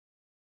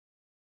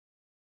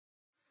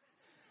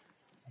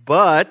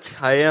But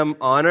I am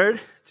honored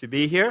to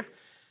be here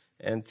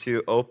and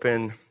to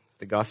open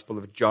the Gospel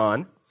of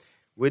John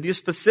with you,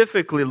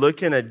 specifically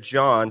looking at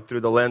John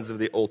through the lens of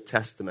the Old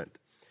Testament.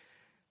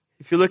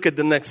 If you look at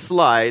the next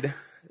slide,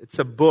 it's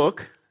a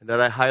book that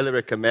I highly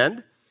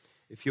recommend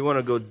if you want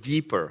to go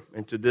deeper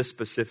into this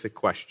specific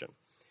question.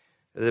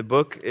 The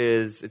book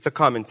it's a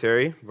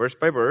commentary, verse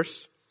by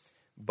verse,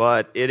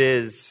 but it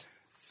is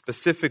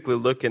specifically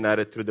looking at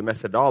it through the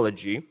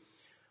methodology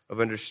of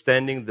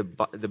understanding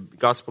the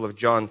Gospel of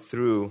John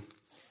through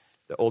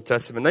the Old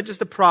Testament. Not just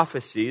the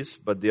prophecies,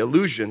 but the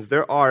allusions.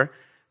 There are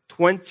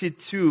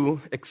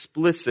 14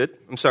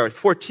 explicit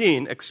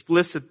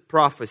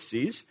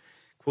prophecies,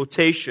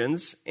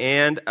 quotations,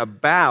 and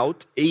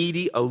about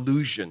 80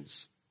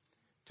 allusions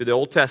to the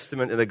Old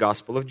Testament in the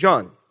Gospel of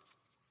John.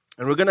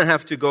 And we're going to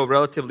have to go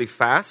relatively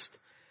fast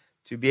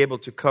to be able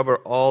to cover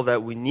all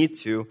that we need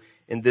to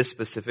in this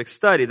specific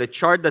study. The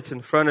chart that's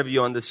in front of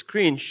you on the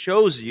screen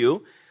shows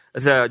you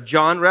the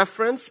John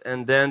reference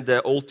and then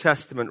the Old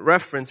Testament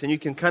reference, and you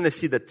can kind of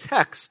see the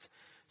text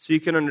so you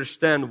can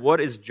understand what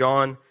is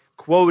John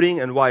quoting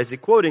and why is he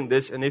quoting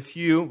this. And if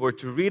you were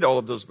to read all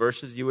of those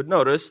verses, you would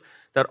notice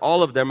that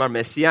all of them are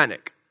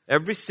messianic.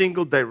 Every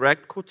single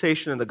direct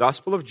quotation in the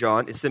Gospel of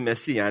John is a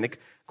messianic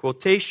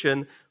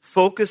quotation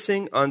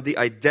focusing on the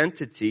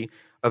identity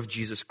of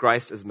Jesus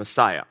Christ as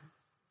Messiah.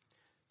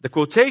 The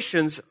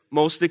quotations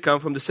mostly come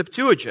from the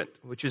Septuagint,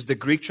 which is the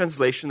Greek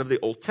translation of the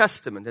Old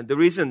Testament. And the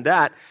reason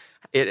that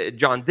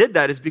John did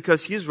that is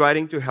because he's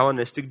writing to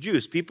Hellenistic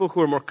Jews, people who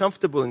are more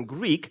comfortable in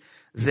Greek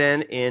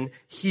than in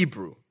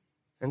Hebrew.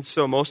 And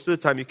so most of the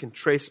time you can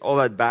trace all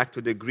that back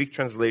to the Greek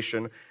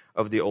translation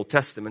of the Old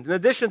Testament. In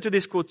addition to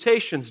these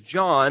quotations,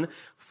 John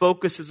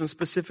focuses on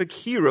specific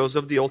heroes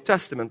of the Old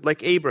Testament,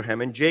 like Abraham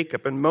and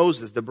Jacob and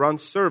Moses, the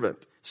bronze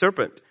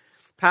serpent,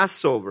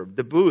 Passover,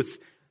 the booth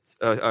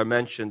are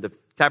mentioned, the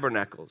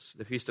tabernacles,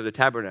 the Feast of the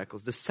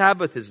Tabernacles, the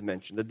Sabbath is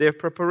mentioned, the Day of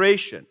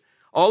Preparation.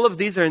 All of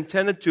these are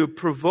intended to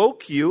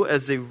provoke you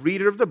as a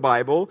reader of the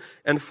Bible,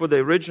 and for the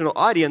original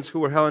audience who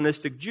were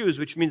Hellenistic Jews,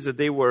 which means that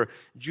they were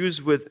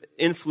Jews with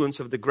influence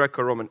of the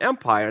Greco-Roman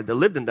Empire, they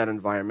lived in that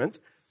environment.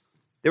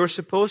 They were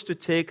supposed to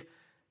take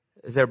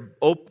their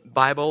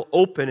Bible,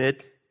 open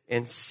it,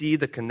 and see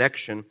the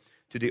connection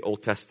to the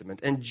Old Testament.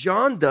 And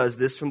John does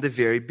this from the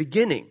very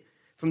beginning.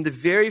 From the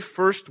very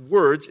first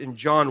words in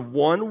John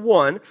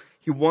 1:1,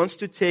 he wants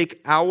to take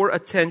our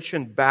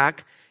attention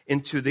back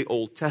into the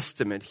Old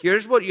Testament.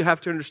 Here's what you have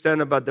to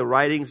understand about the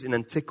writings in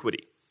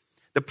antiquity.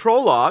 The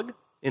prologue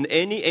in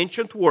any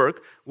ancient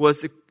work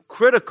was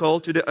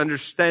critical to the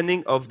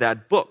understanding of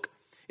that book.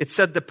 It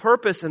set the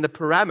purpose and the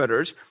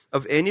parameters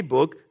of any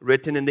book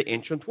written in the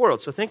ancient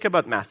world. So think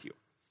about Matthew.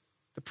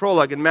 The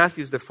prologue in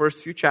Matthew is the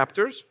first few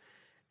chapters,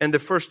 and the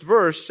first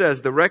verse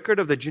says, the record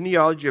of the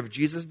genealogy of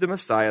Jesus the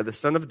Messiah, the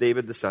son of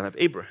David, the son of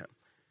Abraham.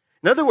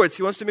 In other words,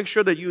 he wants to make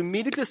sure that you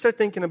immediately start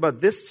thinking about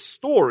this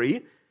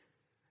story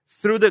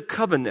through the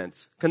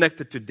covenants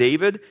connected to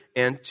David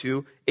and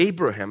to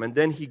Abraham. And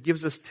then he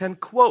gives us 10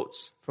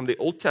 quotes from the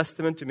Old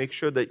Testament to make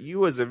sure that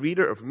you as a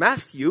reader of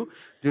Matthew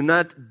do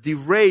not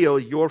derail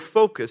your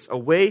focus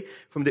away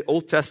from the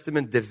Old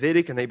Testament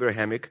Davidic and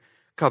Abrahamic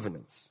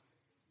covenants.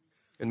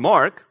 In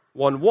Mark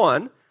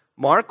 1:1,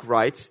 Mark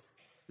writes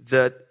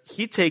that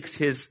he takes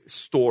his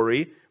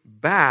story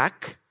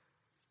back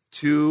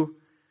to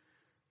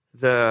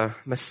the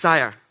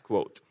Messiah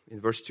quote in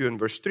verse 2 and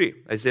verse 3.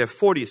 Isaiah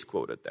 40 is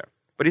quoted there.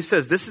 But he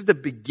says, this is the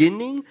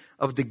beginning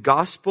of the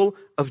gospel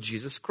of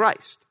Jesus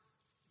Christ.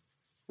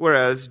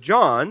 Whereas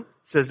John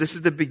says this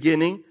is the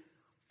beginning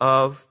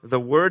of the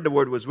Word. The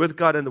Word was with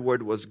God and the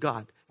Word was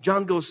God.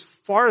 John goes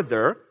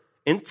farther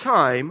in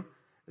time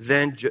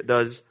than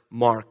does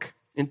Mark,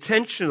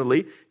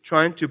 intentionally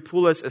trying to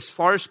pull us as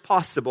far as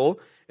possible,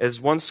 as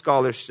one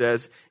scholar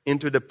says,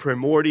 into the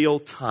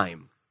primordial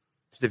time,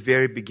 to the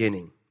very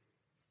beginning.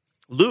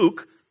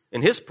 Luke,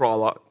 in his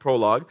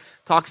prologue,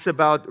 talks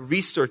about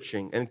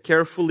researching and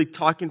carefully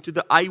talking to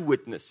the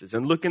eyewitnesses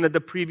and looking at the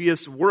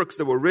previous works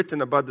that were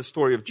written about the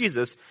story of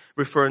Jesus,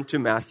 referring to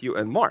Matthew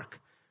and Mark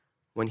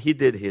when he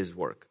did his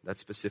work.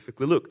 That's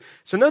specifically Luke.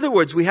 So in other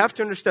words, we have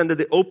to understand that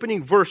the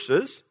opening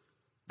verses,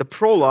 the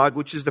prologue,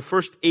 which is the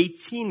first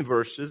 18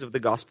 verses of the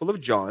Gospel of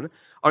John,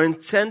 are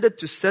intended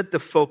to set the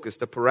focus,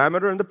 the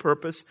parameter and the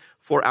purpose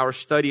for our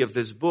study of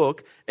this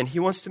book. And he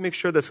wants to make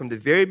sure that from the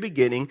very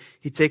beginning,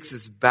 he takes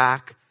us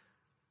back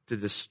to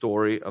the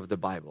story of the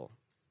Bible.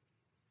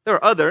 There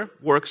are other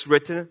works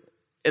written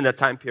in that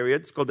time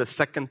period. It's called the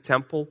Second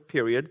Temple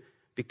period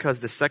because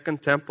the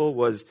Second Temple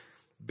was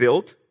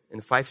built in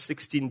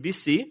 516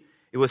 BC.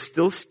 It was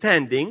still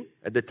standing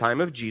at the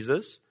time of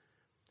Jesus.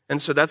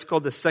 And so that's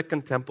called the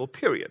Second Temple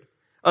period.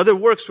 Other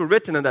works were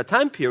written in that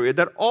time period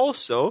that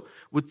also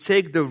would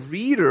take the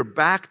reader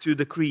back to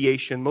the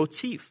creation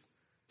motif,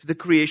 to the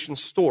creation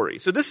story.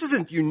 So this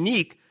isn't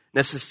unique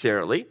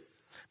necessarily,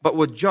 but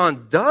what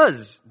John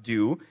does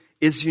do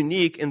is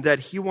unique in that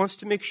he wants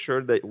to make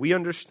sure that we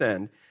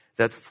understand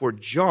that for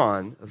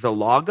John, the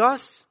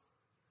Logos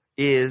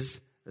is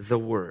the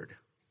Word.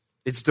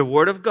 It's the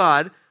Word of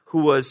God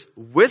who was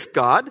with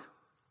God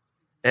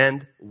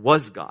and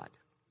was God.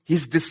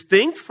 He's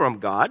distinct from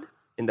God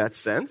in that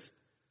sense.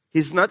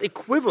 He's not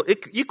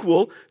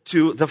equal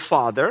to the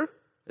Father,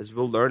 as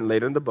we'll learn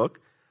later in the book,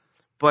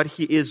 but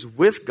he is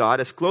with God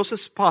as close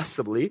as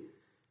possibly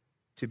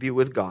to be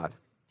with God.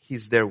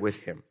 He's there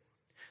with him.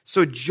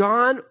 So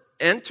John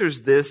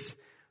enters this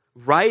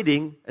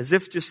writing as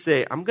if to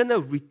say, I'm going to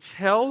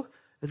retell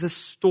the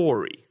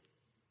story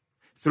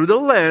through the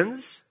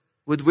lens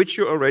with which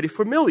you're already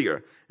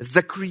familiar. It's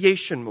the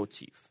creation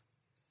motif.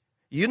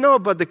 You know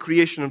about the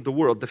creation of the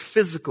world, the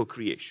physical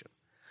creation.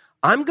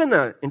 I'm going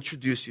to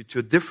introduce you to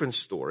a different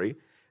story,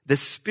 the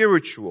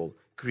spiritual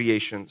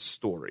creation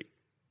story.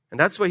 And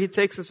that's why he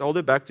takes us all the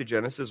way back to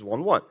Genesis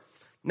 1:1.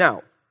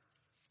 Now,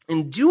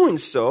 in doing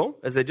so,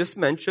 as I just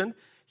mentioned,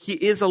 he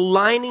is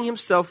aligning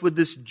himself with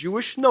this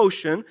Jewish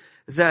notion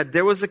that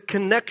there was a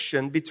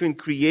connection between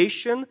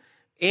creation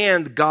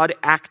and God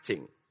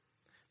acting.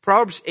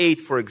 Proverbs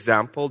 8, for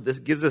example, this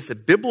gives us a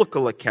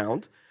biblical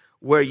account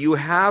where you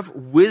have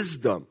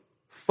wisdom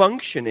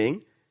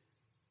functioning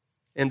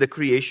in the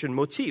creation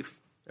motif.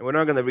 And we're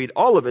not going to read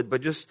all of it,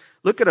 but just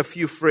look at a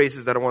few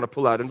phrases that I want to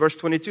pull out. In verse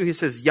 22, he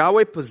says,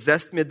 Yahweh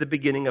possessed me at the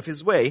beginning of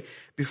his way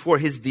before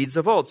his deeds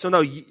of old. So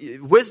now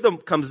wisdom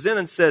comes in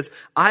and says,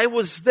 I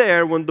was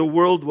there when the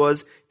world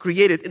was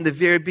created in the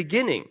very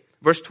beginning.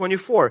 Verse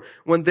 24,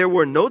 when there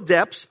were no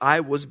depths,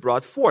 I was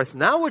brought forth.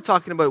 Now we're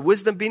talking about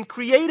wisdom being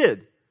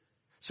created.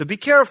 So be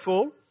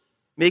careful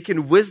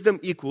making wisdom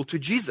equal to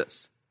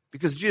Jesus,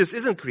 because Jesus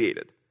isn't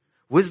created.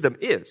 Wisdom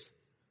is.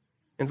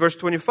 In verse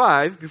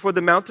 25, before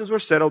the mountains were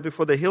settled,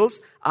 before the hills,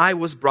 I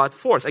was brought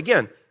forth.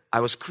 Again,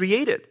 I was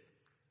created.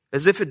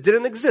 As if it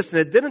didn't exist, and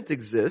it didn't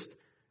exist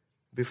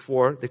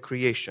before the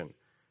creation.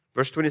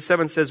 Verse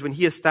 27 says, when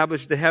he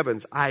established the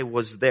heavens, I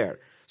was there.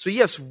 So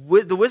yes,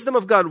 the wisdom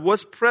of God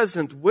was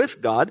present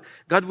with God.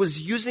 God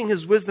was using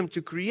his wisdom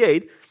to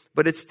create,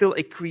 but it's still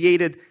a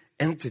created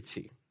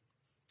entity.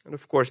 And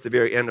of course, the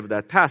very end of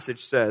that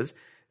passage says,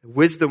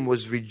 wisdom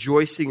was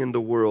rejoicing in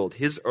the world.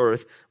 His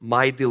earth,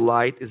 my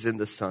delight is in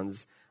the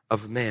sons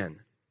of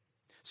man.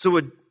 So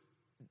what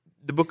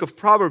the book of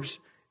Proverbs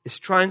is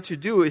trying to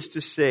do is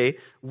to say,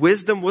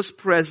 wisdom was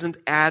present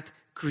at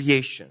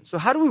creation. So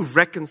how do we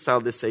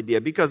reconcile this idea?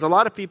 Because a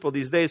lot of people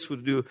these days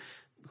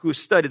who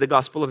study the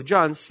Gospel of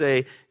John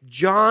say,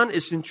 John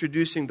is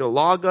introducing the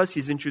Logos,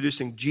 he's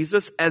introducing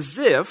Jesus as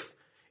if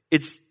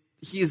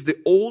he is the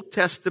Old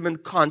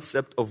Testament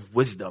concept of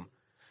wisdom.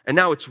 And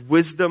now it's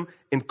wisdom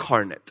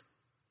incarnate.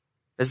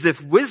 As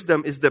if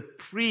wisdom is the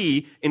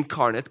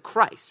pre-incarnate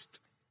Christ.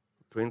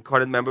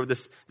 Pre-incarnate member of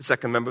the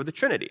second member of the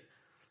Trinity.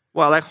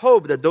 Well, I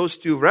hope that those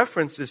two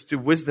references to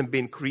wisdom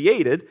being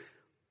created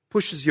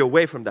pushes you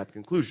away from that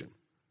conclusion.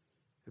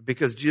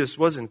 Because Jesus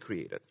wasn't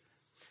created.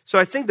 So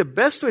I think the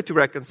best way to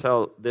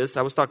reconcile this,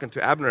 I was talking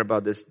to Abner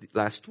about this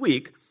last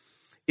week,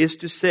 is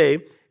to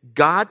say,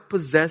 God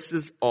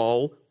possesses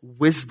all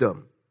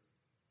wisdom.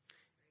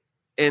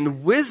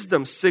 And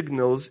wisdom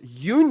signals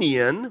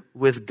union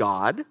with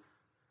God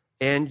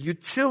and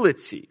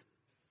utility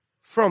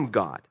from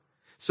God.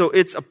 So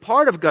it's a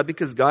part of God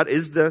because God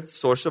is the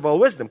source of all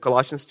wisdom.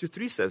 Colossians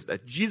 2:3 says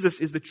that.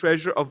 Jesus is the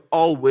treasure of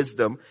all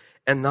wisdom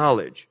and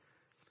knowledge.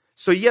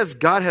 So yes,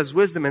 God has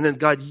wisdom, and then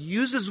God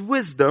uses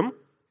wisdom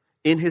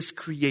in his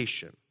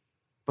creation.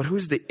 But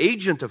who's the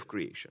agent of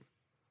creation?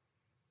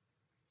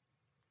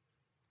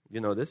 You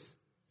know this?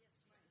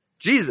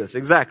 Jesus,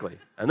 exactly.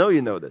 I know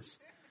you know this.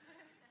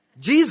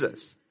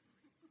 Jesus.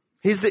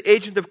 He's the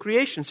agent of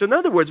creation. So in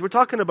other words, we're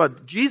talking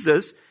about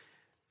Jesus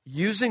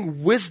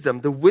using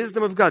wisdom, the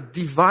wisdom of God,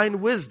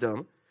 divine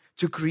wisdom,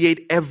 to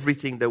create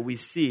everything that we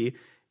see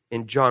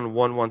in John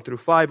 1 through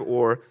 5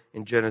 or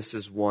in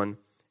Genesis 1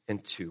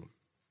 and 2.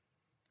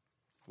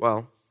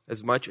 Well,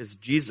 as much as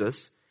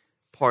Jesus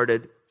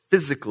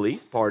physically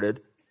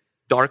parted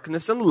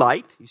darkness and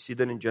light, you see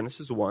that in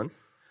Genesis 1,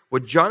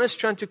 what John is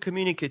trying to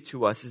communicate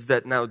to us is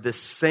that now the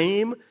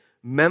same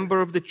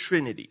member of the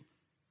Trinity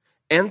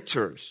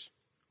enters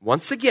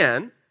once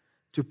again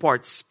to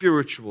part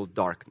spiritual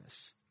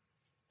darkness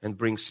and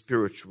bring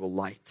spiritual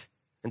light.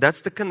 And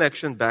that's the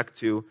connection back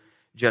to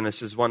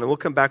Genesis 1. And we'll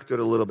come back to it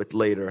a little bit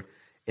later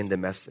in the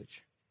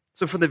message.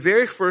 So from the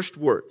very first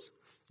words,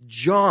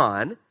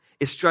 John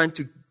is trying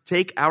to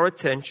take our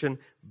attention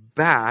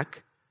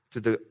back to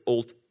the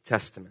Old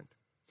Testament.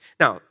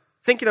 Now,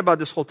 thinking about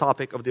this whole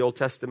topic of the Old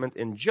Testament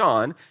in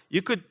John,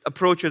 you could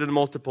approach it in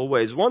multiple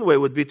ways. One way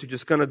would be to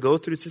just kind of go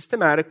through it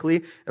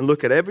systematically and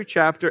look at every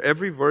chapter,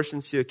 every verse,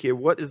 and see, okay,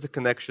 what is the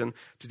connection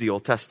to the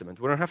Old Testament?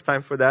 We don't have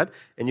time for that,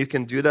 and you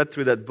can do that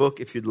through that book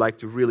if you'd like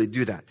to really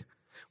do that.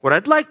 What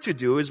I'd like to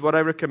do is what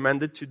I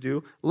recommended to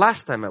do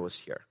last time I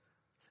was here,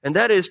 and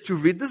that is to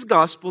read this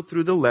gospel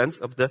through the lens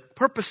of the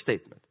purpose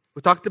statement.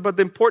 We talked about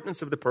the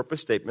importance of the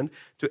purpose statement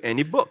to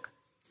any book.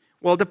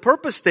 Well, the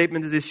purpose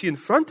statement that you see in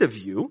front of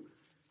you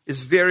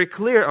is very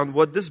clear on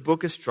what this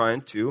book is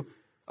trying to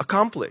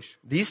accomplish.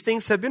 These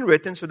things have been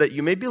written so that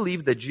you may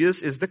believe that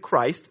Jesus is the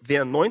Christ, the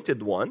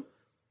anointed one,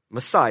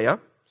 Messiah,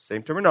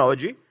 same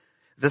terminology,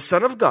 the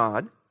Son of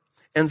God,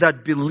 and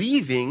that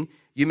believing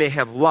you may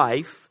have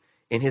life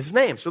in his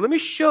name. So let me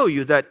show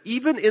you that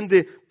even in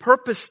the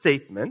purpose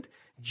statement,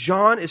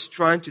 John is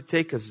trying to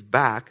take us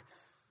back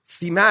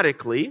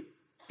thematically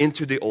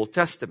into the Old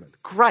Testament.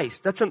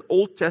 Christ, that's an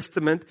Old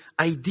Testament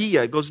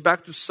idea. It goes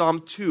back to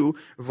Psalm 2,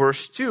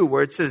 verse 2,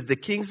 where it says, the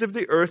kings of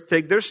the earth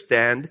take their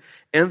stand,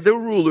 and the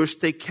rulers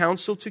take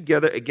counsel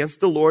together against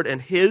the Lord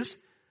and his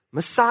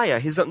Messiah,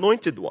 his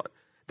anointed one.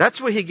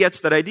 That's where he gets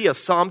that idea,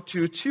 Psalm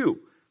 2:2.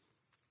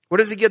 Where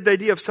does he get the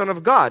idea of Son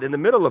of God in the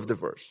middle of the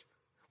verse?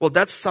 Well,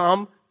 that's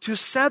Psalm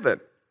 2:7.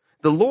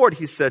 The Lord,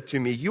 he said to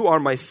me, you are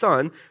my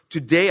son.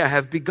 Today I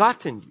have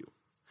begotten you.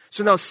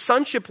 So now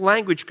sonship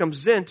language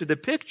comes into the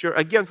picture,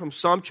 again from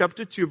Psalm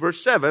chapter 2,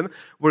 verse 7,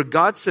 where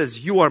God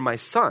says, you are my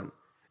son.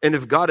 And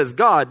if God is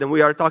God, then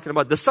we are talking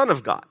about the Son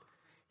of God.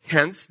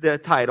 Hence the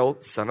title,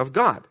 Son of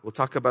God. We'll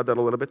talk about that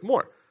a little bit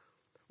more.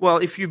 Well,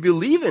 if you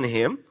believe in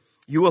him,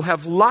 you will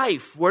have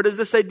life. Where does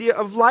this idea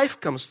of life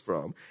comes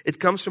from?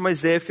 It comes from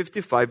Isaiah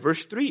 55,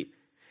 verse 3.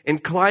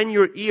 Incline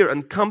your ear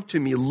and come to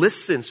me.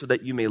 Listen so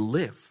that you may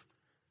live.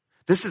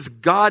 This is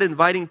God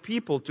inviting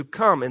people to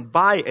come and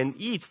buy and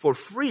eat for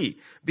free,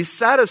 be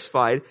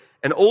satisfied,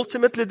 and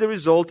ultimately the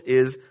result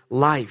is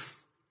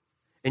life.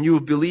 And you will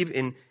believe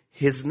in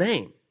his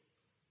name.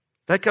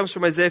 That comes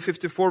from Isaiah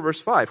 54,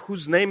 verse 5,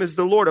 whose name is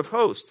the Lord of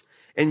hosts,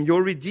 and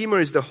your Redeemer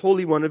is the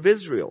Holy One of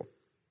Israel.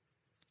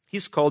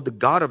 He's called the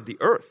God of the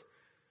earth.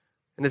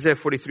 In Isaiah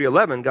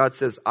 43:11, God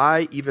says,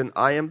 I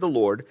am the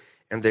Lord,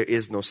 and there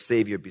is no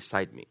Savior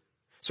beside me.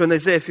 So in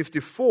Isaiah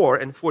 54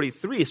 and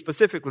 43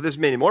 specifically, there's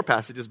many more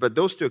passages, but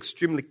those two are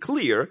extremely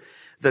clear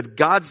that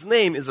God's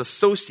name is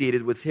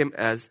associated with him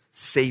as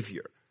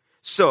Savior.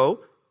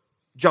 So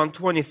John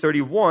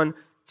 20:31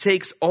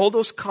 takes all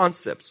those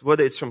concepts,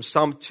 whether it's from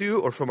Psalm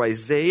 2 or from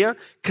Isaiah,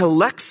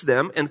 collects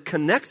them and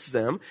connects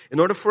them in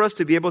order for us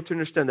to be able to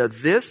understand that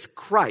this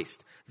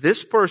Christ,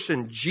 this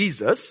person,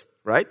 Jesus,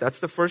 right? That's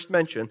the first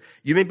mention.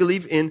 You may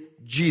believe in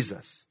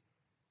Jesus.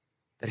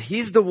 That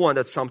he's the one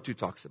that Psalm 2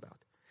 talks about.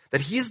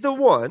 That he's the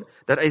one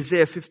that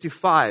Isaiah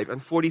 55 and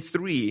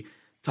 43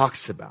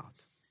 talks about.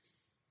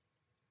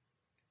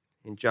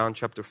 In John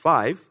chapter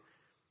 5,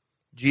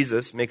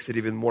 Jesus makes it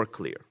even more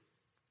clear.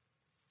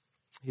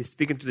 He's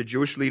speaking to the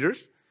Jewish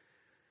leaders,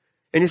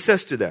 and he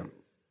says to them,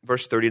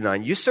 verse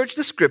 39, you search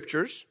the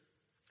scriptures,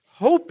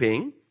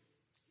 hoping,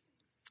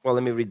 well,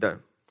 let me read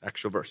the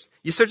actual verse.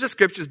 You search the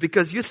scriptures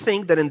because you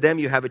think that in them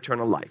you have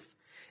eternal life.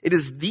 It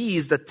is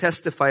these that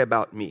testify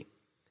about me.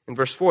 In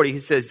verse 40, he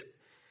says,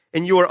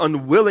 and you are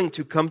unwilling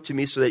to come to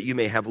me so that you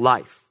may have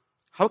life.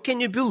 How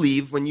can you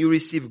believe when you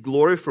receive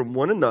glory from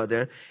one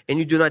another and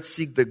you do not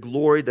seek the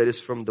glory that is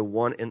from the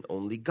one and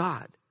only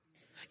God?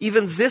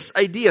 Even this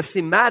idea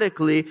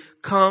thematically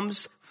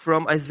comes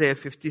from Isaiah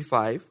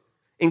 55.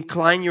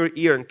 Incline your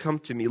ear and come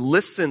to me.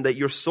 Listen that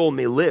your soul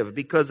may live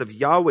because of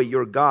Yahweh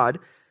your God,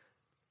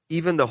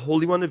 even the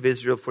Holy One of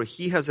Israel, for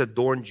he has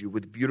adorned you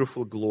with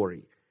beautiful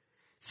glory.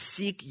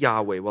 Seek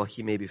Yahweh while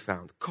he may be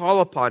found.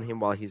 Call upon him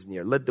while he's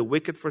near. Let the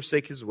wicked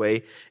forsake his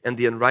way and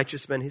the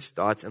unrighteous man his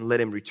thoughts, and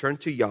let him return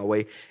to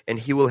Yahweh, and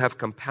he will have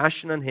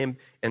compassion on him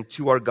and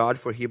to our God,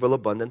 for he will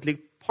abundantly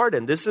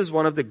pardon. This is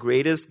one of the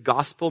greatest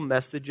gospel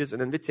messages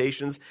and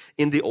invitations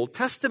in the Old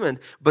Testament.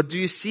 But do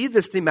you see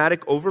this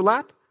thematic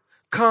overlap?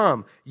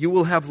 Come, you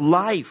will have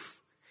life.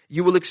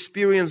 You will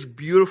experience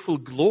beautiful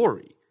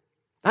glory.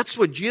 That's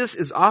what Jesus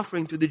is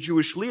offering to the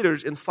Jewish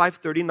leaders in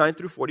 5:39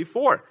 through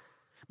 44.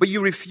 But you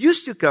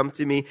refuse to come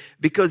to me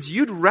because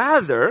you'd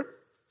rather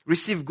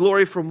receive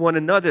glory from one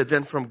another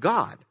than from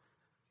God.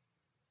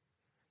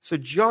 So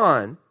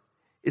John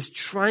is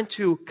trying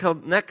to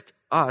connect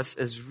us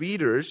as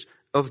readers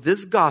of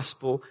this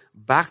gospel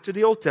back to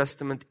the Old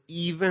Testament,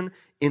 even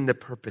in the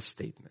purpose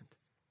statement.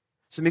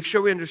 So make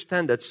sure we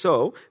understand that.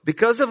 So,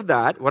 because of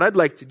that, what I'd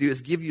like to do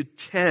is give you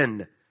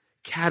 10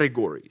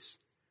 categories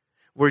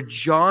where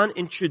John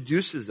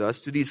introduces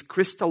us to these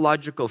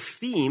Christological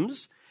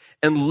themes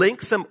and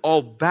links them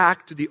all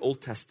back to the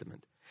Old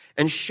Testament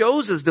and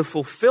shows us the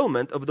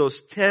fulfillment of those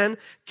 10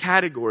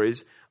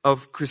 categories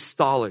of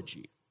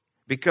Christology.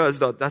 Because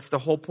that's the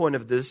whole point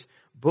of this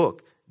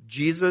book.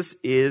 Jesus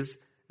is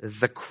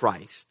the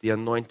Christ, the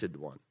anointed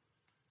one.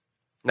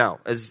 Now,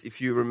 as if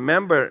you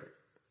remember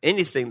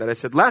anything that I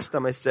said last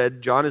time, I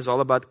said John is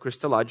all about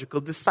Christological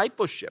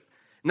discipleship.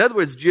 In other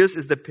words, Jesus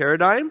is the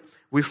paradigm,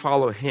 we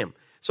follow him.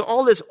 So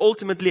all this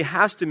ultimately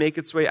has to make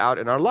its way out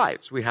in our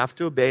lives. We have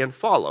to obey and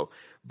follow.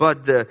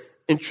 But the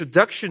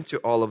introduction to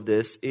all of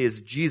this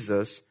is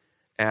Jesus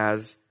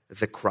as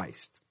the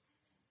Christ.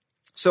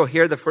 So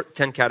here are the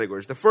 10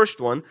 categories. The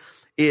first one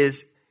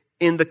is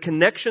in the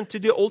connection to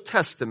the Old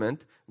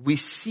Testament, we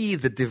see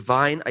the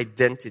divine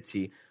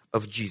identity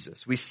of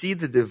Jesus. We see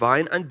the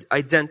divine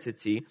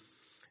identity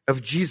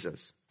of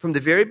Jesus. From the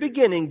very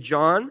beginning,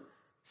 John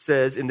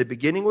says, in the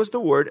beginning was the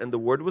Word, and the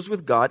Word was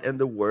with God, and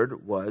the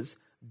Word was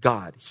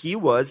God. He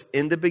was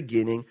in the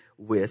beginning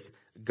with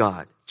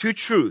God. Two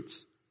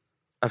truths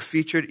are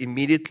featured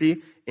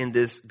immediately in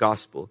this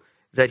gospel.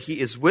 That he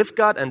is with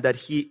God and that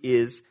he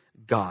is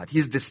God.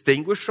 He's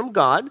distinguished from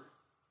God,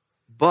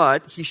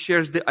 but he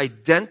shares the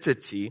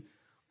identity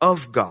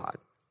of God.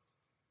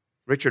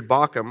 Richard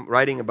Bauckham,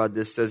 writing about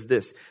this, says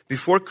this: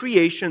 before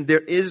creation,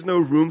 there is no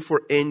room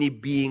for any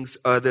beings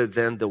other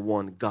than the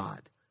one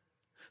God.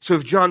 So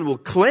if John will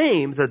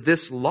claim that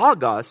this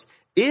Logos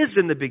is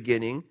in the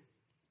beginning,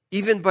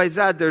 even by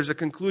that, there's a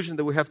conclusion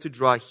that we have to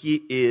draw.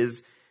 He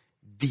is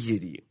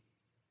deity.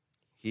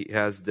 He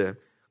has the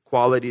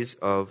qualities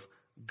of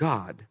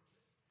God.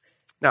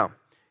 Now,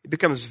 it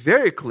becomes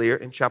very clear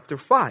in chapter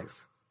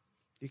 5.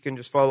 You can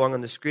just follow along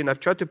on the screen. I've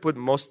tried to put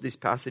most of these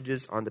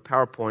passages on the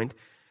PowerPoint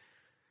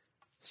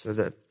so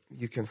that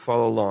you can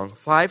follow along.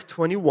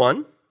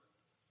 5:21,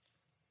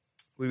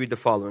 we read the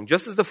following: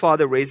 just as the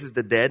Father raises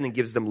the dead and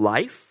gives them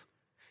life,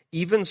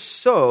 even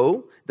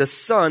so the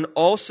Son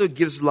also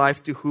gives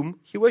life to whom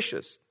He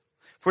wishes.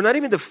 For not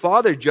even the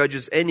Father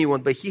judges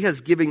anyone, but He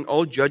has given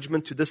all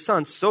judgment to the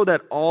Son, so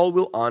that all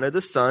will honor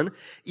the Son,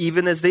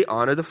 even as they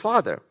honor the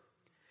Father.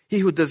 He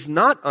who does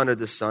not honor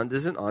the Son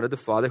doesn't honor the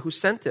Father who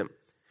sent Him.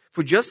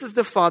 For just as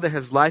the Father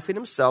has life in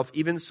Himself,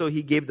 even so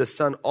He gave the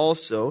Son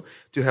also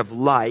to have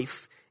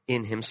life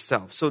in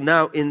Himself. So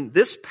now in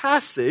this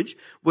passage,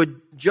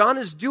 what John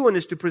is doing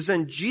is to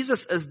present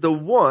Jesus as the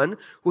one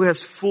who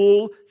has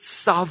full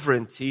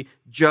sovereignty,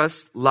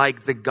 just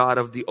like the God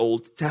of the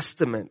Old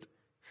Testament.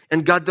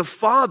 And God the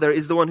Father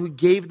is the one who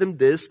gave them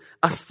this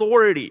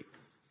authority.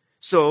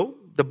 So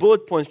the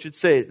bullet points should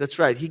say, that's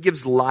right, He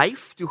gives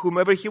life to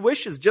whomever He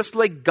wishes, just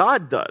like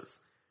God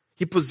does.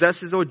 He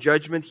possesses all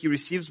judgment. He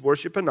receives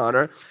worship and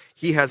honor.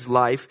 He has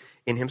life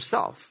in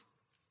Himself.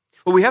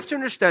 What we have to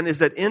understand is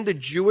that in the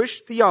Jewish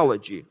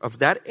theology of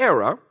that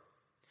era,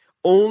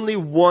 only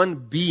one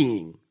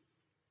being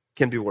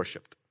can be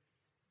worshipped.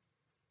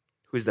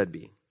 Who is that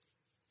being?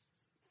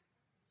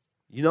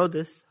 You know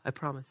this, I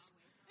promise.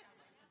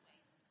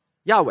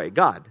 Yahweh,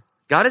 God.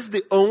 God is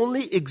the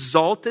only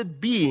exalted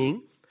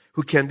being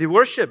who can be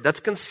worshipped.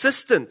 That's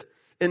consistent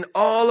in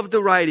all of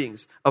the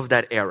writings of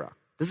that era.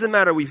 Doesn't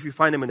matter if you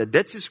find them in the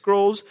Dead Sea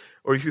Scrolls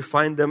or if you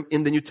find them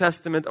in the New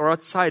Testament or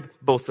outside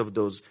both of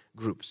those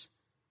groups.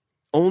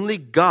 Only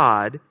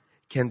God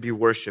can be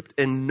worshipped,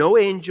 and no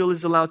angel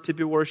is allowed to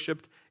be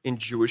worshipped in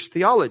Jewish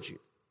theology.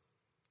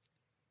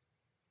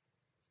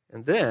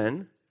 And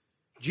then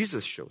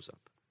Jesus shows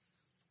up,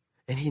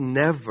 and He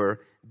never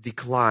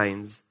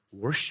declines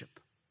worship.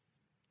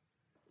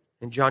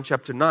 In John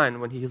chapter 9,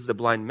 when He heals the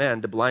blind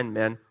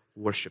man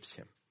worships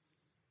Him.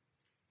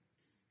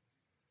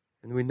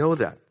 And we know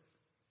that.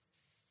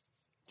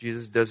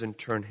 Jesus doesn't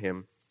turn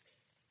him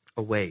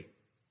away.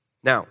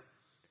 Now,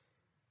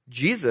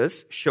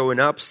 Jesus showing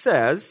up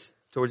says,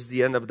 towards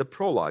the end of the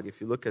prologue, if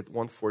you look at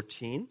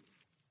 1:14,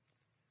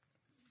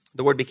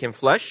 the Word became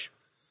flesh,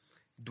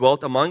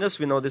 dwelt among us.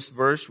 We know this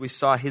verse. We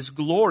saw His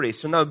glory.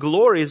 So now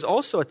glory is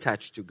also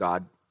attached to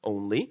God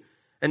only,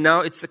 and now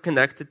it's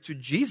connected to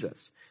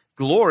Jesus.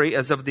 Glory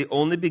as of the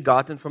only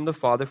begotten from the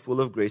Father, full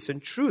of grace and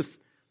truth.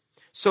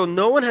 So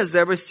no one has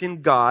ever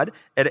seen God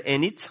at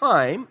any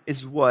time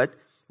is what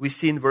we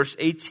see in verse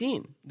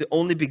 18. The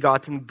only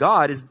begotten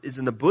God is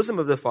in the bosom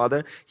of the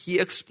Father. He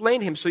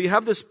explained Him. So you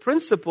have this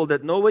principle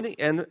that nobody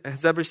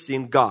has ever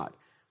seen God.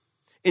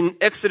 In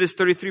Exodus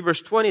 33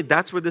 verse 20,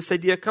 that's where this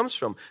idea comes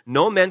from.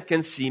 No man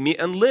can see me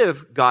and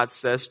live, God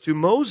says to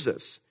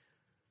Moses.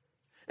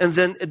 And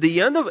then at the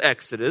end of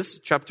Exodus,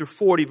 chapter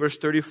 40 verse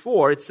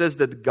 34, it says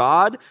that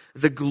God,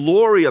 the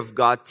glory of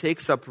God,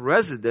 takes up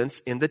residence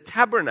in the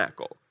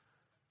tabernacle.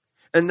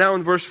 And now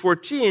in verse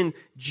 14,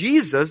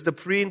 Jesus, the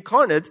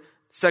pre-incarnate,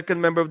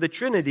 second member of the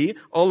Trinity,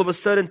 all of a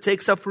sudden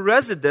takes up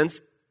residence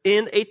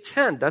in a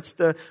tent. That's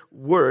the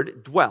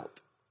word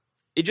dwelt.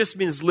 It just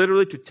means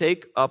literally to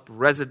take up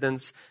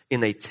residence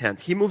in a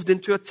tent. He moved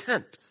into a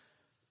tent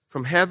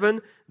from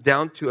heaven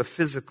down to a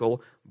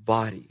physical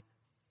body.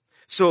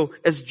 So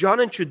as John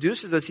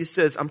introduces us, he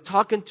says, I'm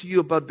talking to you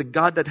about the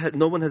God that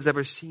no one has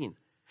ever seen.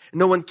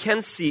 No one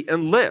can see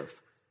and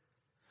live.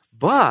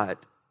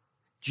 But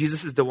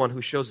Jesus is the one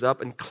who shows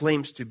up and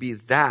claims to be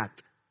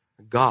that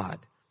God.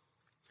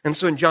 And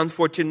so in John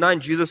 14:9,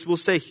 Jesus will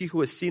say, he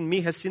who has seen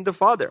me has seen the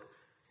Father.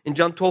 In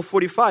John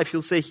 12:45,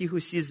 He'll say, he who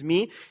sees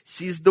me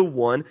sees the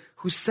one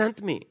who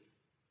sent me.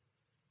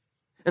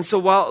 And so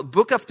while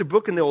book after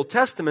book in the Old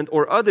Testament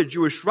or other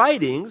Jewish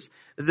writings,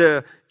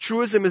 the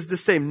truism is the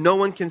same. No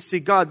one can see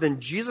God.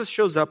 Then Jesus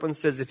shows up and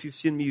says, if you've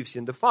seen me, you've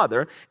seen the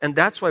Father. And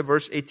that's why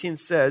verse 18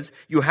 says,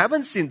 you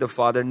haven't seen the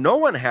Father. No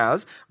one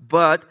has.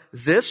 But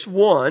this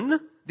one,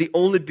 the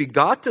only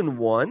begotten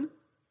one,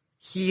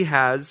 He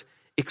has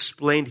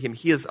explained Him.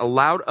 He has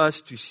allowed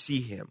us to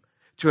see Him,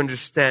 to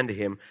understand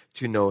Him,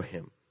 to know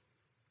Him.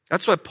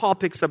 That's why Paul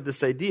picks up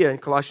this idea in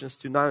Colossians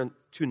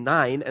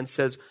 2:9 and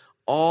says,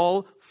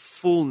 all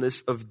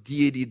fullness of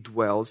deity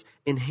dwells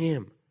in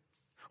Him.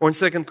 Or in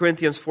 2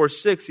 Corinthians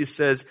 4:6, he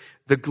says,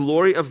 the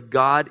glory of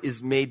God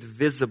is made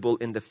visible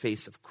in the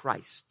face of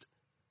Christ.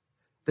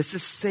 This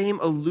is same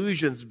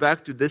allusions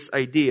back to this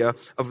idea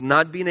of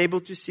not being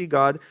able to see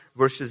God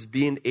versus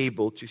being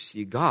able to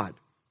see God.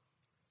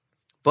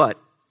 But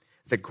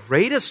the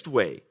greatest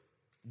way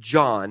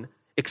John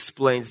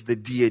explains the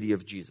deity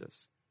of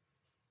Jesus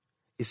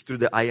is through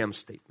the I am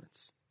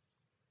statements.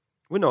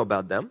 We know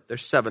about them.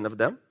 There's 7 of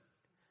them.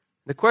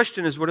 The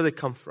question is, where do they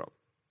come from?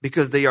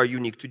 Because they are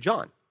unique to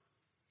John.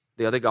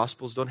 The other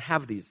Gospels don't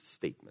have these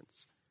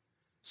statements.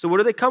 So where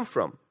do they come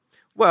from?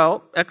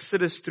 Well,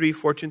 Exodus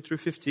 3:14 through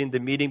 15, the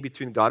meeting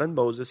between God and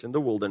Moses in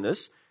the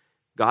wilderness,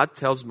 God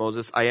tells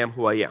Moses, I am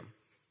who I am.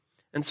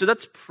 And so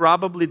that's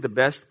probably the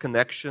best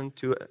connection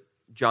to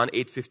John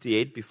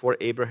 8:58, before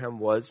Abraham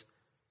was,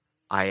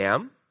 I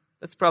am.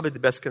 That's probably the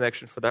best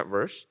connection for that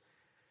verse.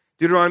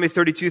 Deuteronomy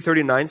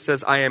 32:39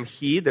 says, I am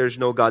he, there's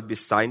no God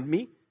beside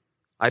me.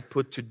 I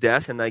put to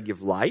death and I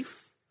give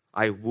life.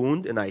 I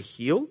wound and I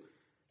heal.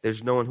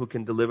 There's no one who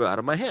can deliver out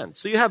of my hand.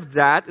 So you have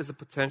that as a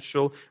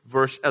potential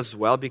verse as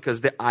well,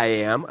 because the I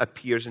am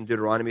appears in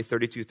Deuteronomy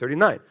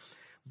 32:39.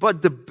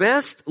 But the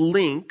best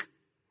link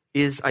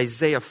is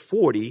Isaiah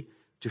 40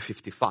 to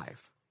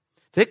 55.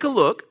 Take a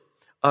look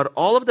at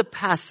all of the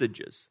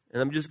passages,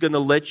 and I'm just going to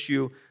let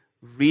you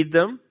read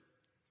them.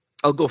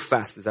 I'll go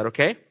fast. Is that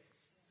okay?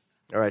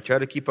 All right, try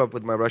to keep up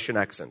with my Russian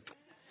accent.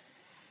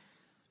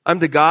 I'm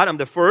the God, I'm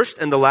the first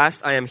and the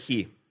last, I am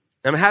He.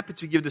 I'm happy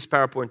to give this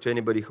PowerPoint to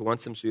anybody who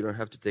wants them so you don't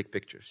have to take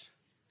pictures.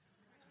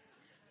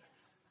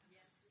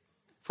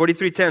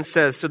 43:10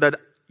 says, so that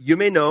you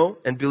may know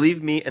and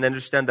believe me and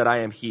understand that I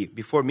am He.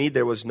 Before me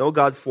there was no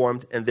God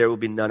formed, and there will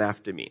be none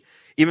after me.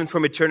 Even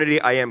from eternity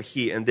I am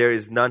He, and there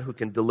is none who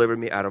can deliver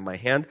me out of my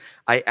hand.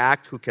 I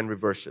act, who can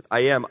reverse it?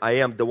 I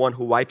am the one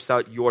who wipes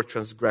out your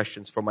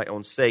transgressions for my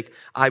own sake.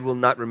 I will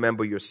not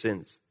remember your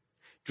sins.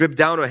 Drip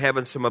down, O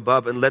heavens, from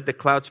above, and let the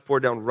clouds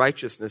pour down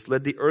righteousness.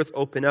 Let the earth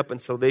open up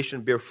and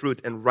salvation bear fruit,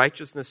 and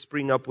righteousness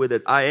spring up with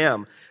it. I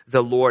am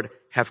the Lord,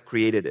 have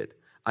created it.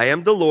 I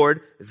am the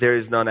Lord, there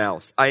is none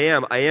else. I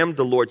am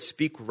the Lord,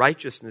 speak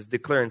righteousness,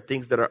 declaring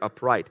things that are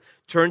upright.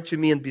 Turn to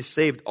me and be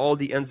saved, all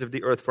the ends of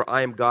the earth, for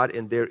I am God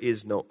and there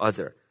is no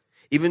other.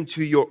 Even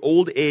to your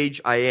old age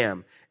I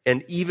am,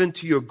 and even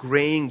to your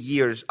graying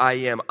years I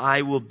am.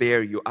 I will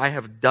bear you. I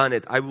have done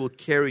it. I will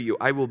carry you.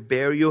 I will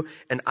bear you,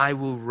 and I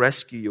will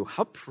rescue you.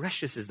 How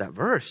precious is that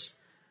verse?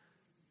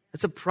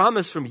 It's a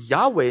promise from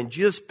Yahweh, and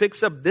Jesus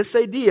picks up this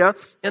idea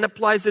and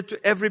applies it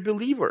to every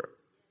believer.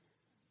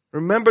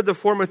 Remember the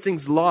former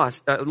things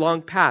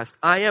long past.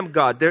 I am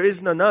God. There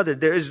is none other.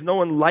 There is no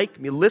one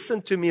like me.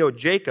 Listen to me, O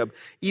Jacob,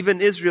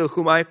 even Israel,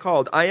 whom I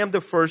called. I am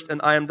the first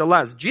and I am the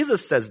last.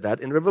 Jesus says that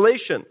in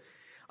Revelation.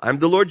 I am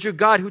the Lord your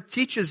God, who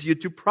teaches you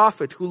to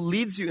profit, who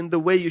leads you in the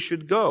way you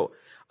should go.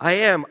 I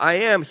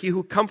am he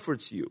who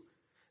comforts you.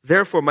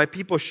 Therefore, my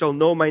people shall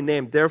know my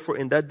name. Therefore,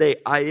 in that day,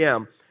 I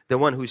am the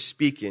one who is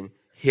speaking.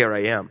 Here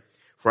I am.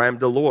 For I am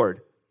the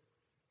Lord.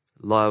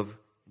 Love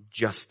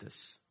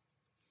justice.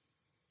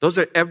 Those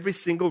are every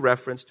single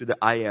reference to the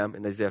I am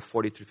in Isaiah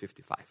 40 through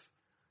 55.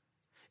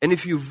 And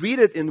if you read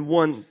it in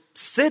one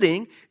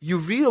sitting, you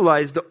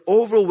realize the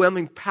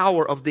overwhelming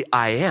power of the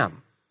I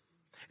am.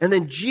 And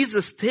then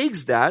Jesus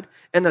takes that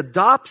and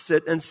adopts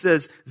it and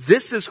says,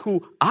 this is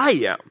who I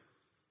am.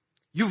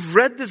 You've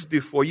read this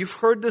before. You've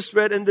heard this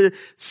read in the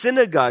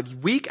synagogue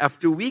week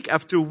after week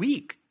after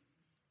week.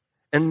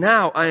 And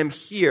now I am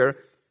here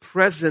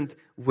present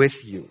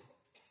with you.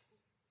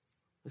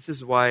 This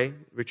is why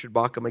Richard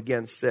Bauckham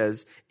again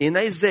says, in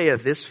Isaiah,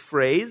 this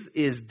phrase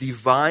is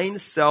divine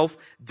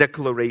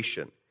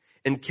self-declaration,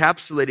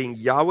 encapsulating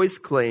Yahweh's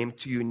claim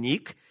to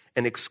unique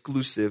and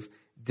exclusive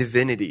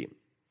divinity.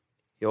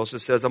 He also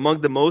says,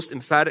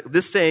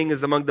 this saying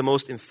is among the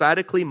most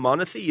emphatically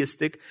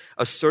monotheistic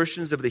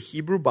assertions of the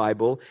Hebrew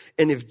Bible,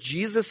 and if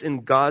Jesus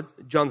in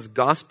John's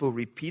Gospel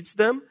repeats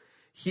them,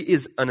 he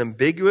is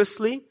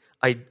unambiguously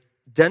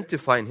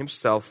identifying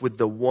himself with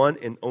the one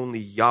and only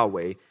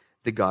Yahweh,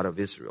 the God of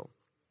Israel.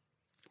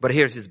 But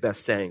here's his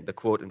best saying, the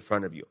quote in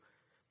front of you.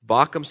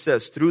 Bauckham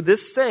says, through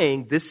this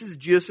saying, this is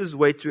Jesus'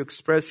 way to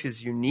express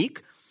his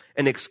unique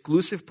and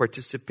exclusive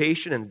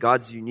participation in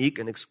God's unique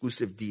and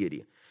exclusive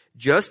deity.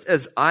 Just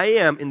as I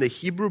am in the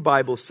Hebrew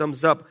Bible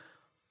sums up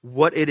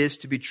what it is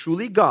to be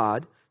truly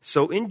God,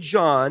 so in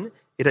John,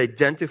 it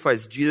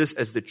identifies Jesus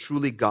as the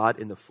truly God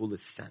in the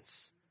fullest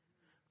sense.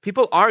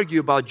 People argue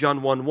about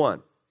John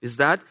 1:1. Is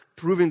that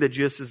proving that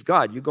Jesus is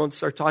God? You go and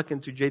start talking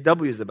to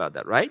JWs about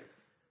that, right?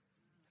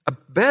 A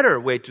better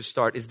way to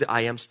start is the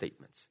I am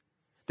statements.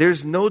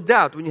 There's no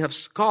doubt when you have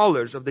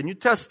scholars of the New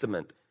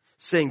Testament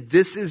saying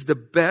this is the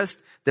best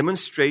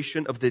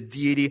demonstration of the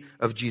deity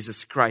of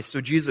Jesus Christ.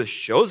 So Jesus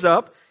shows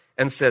up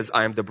and says,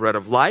 I am the bread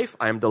of life,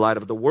 I am the light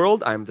of the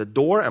world, I am the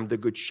door, I am the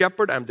good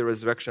shepherd, I am the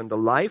resurrection and the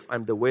life, I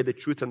am the way, the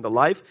truth, and the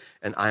life,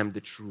 and I am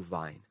the true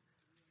vine.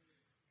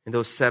 In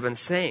those 7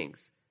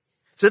 sayings.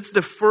 So it's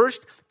the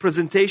first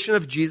presentation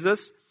of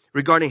Jesus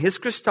regarding his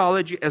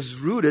Christology as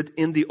rooted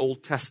in the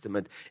Old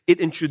Testament.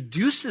 It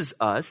introduces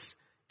us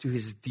to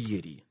his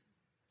deity.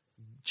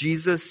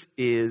 Jesus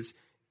is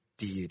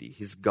deity.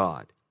 He's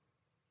God.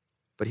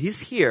 But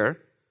he's here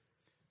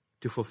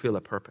to fulfill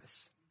a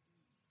purpose.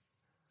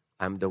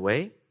 I'm the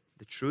way,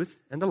 the truth,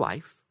 and the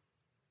life.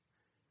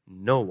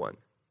 No one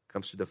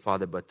comes to the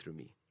Father but through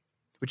me.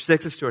 Which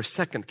takes us to our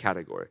second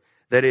category.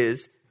 That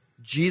is,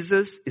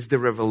 Jesus is the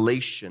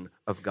revelation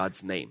of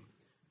God's name.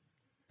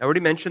 I already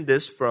mentioned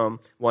this from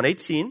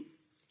 1:18.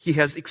 He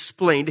has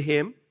explained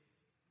him.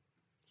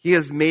 He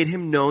has made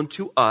him known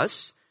to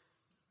us.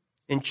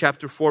 In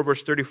chapter 4,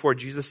 verse 34,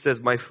 Jesus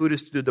says, my food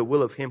is to do the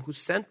will of him who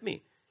sent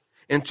me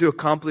and to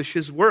accomplish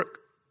his work.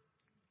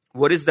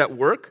 What is that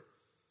work?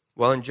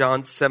 Well, in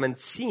John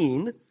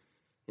 17,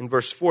 in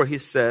verse 4, he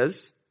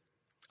says,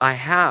 I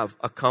have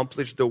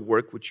accomplished the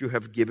work which you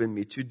have given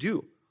me to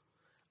do.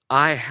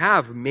 I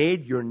have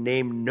made your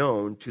name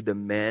known to the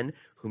men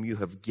whom you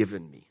have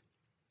given me.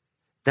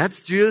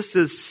 That's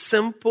Jesus'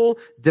 simple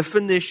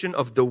definition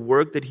of the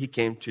work that he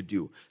came to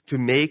do, to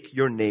make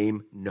your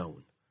name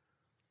known.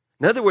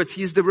 In other words,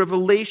 he is the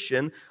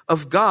revelation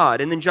of God.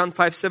 And in John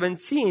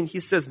 5:17, he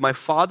says, my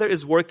Father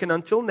is working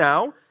until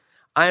now.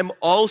 I am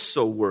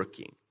also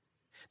working.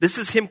 This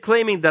is him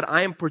claiming that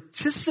I am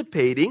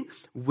participating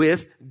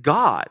with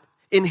God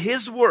in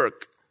his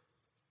work.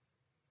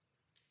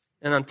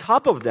 And on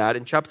top of that,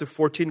 in chapter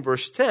 14,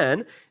 verse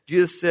 10,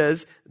 Jesus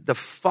says, the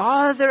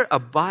Father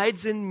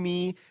abides in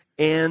me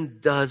and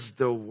does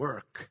the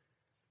work.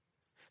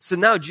 So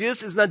now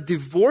Jesus is not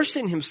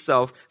divorcing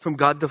himself from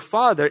God the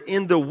Father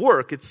in the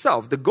work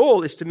itself. The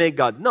goal is to make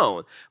God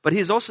known. But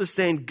he's also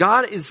saying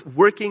God is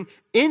working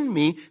in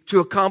me to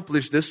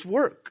accomplish this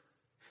work.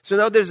 So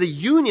now there's a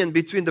union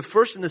between the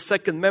first and the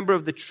second member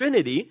of the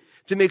Trinity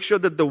to make sure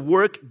that the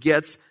work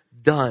gets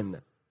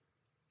done.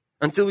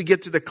 Until we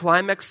get to the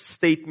climax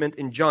statement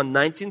in John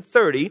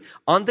 19:30,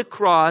 on the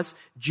cross,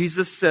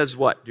 Jesus says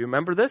what? Do you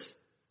remember this?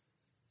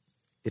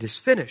 It is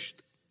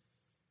finished.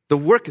 The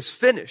work is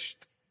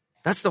finished.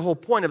 That's the whole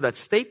point of that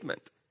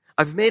statement.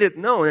 I've made it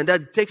known, and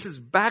that takes us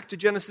back to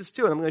Genesis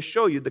 2, and I'm going to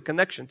show you the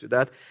connection to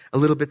that a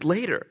little bit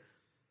later.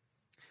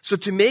 So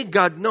to make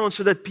God known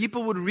so that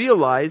people would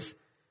realize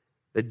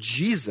that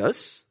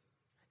Jesus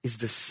is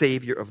the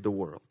Savior of the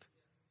world.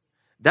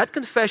 That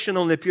confession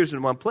only appears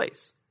in one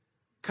place.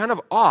 Kind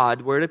of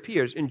odd where it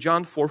appears, in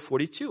John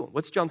 4:42.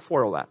 What's John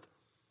 4 all at?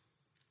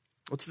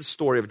 What's the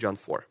story of John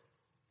 4?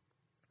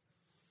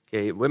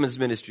 Okay, women's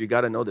ministry, you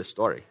got to know this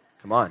story.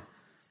 Come on.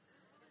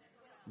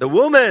 The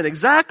woman,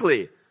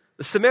 exactly.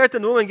 The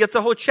Samaritan woman gets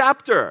a whole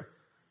chapter.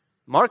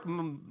 Mark,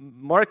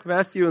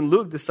 Matthew, and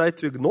Luke decide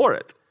to ignore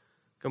it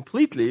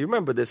completely. You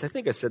remember this. I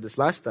think I said this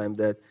last time,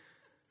 that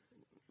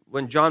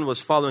when John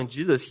was following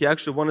Jesus, he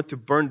actually wanted to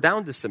burn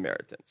down the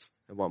Samaritans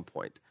at one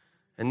point.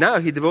 And now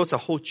he devotes a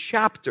whole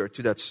chapter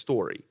to that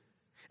story.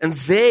 And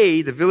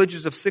they, the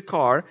villagers of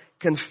Sychar,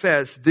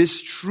 confess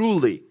this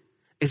truly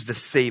is the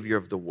Savior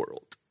of the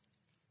world.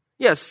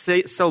 Yes,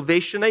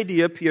 salvation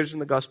idea appears in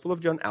the Gospel of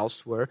John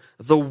elsewhere.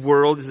 The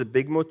world is a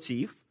big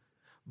motif.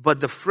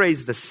 But the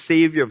phrase, the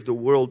Savior of the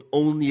world,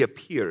 only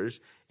appears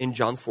in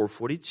John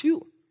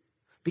 4:42.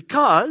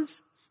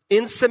 Because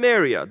in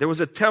Samaria, there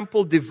was a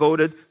temple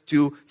devoted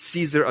to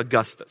Caesar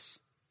Augustus.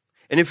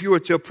 And if you were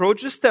to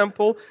approach this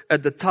temple,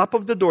 at the top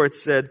of the door it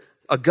said,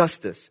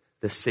 Augustus,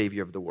 the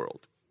Savior of the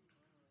world.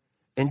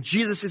 And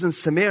Jesus is in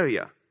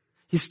Samaria.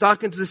 He's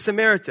talking to the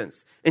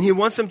Samaritans. And he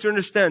wants them to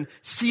understand,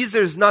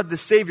 Caesar is not the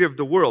Savior of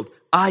the world.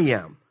 I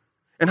am.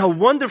 And how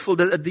wonderful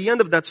that at the end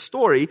of that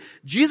story,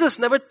 Jesus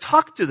never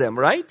talked to them,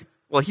 right?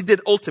 Well, he did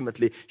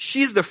ultimately.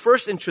 She's the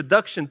first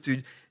introduction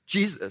to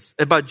Jesus,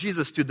 about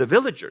Jesus to the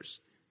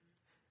villagers.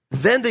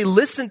 Then they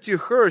listen to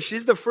her.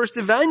 She's the first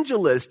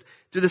evangelist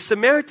to the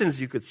Samaritans,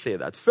 you could say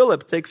that.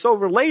 Philip takes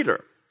over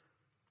later.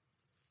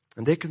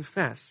 And they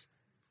confess,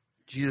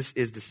 Jesus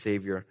is the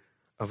Savior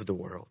of the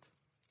world.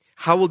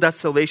 How will that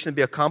salvation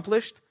be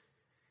accomplished?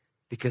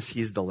 Because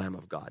he is the Lamb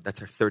of God.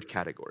 That's our third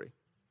category.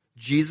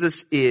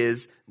 Jesus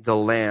is the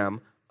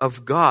Lamb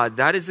of God.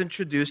 That is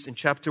introduced in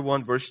chapter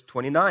 1, verse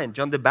 29.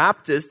 John the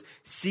Baptist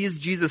sees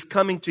Jesus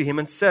coming to him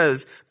and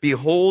says,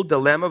 behold the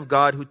Lamb of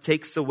God who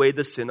takes away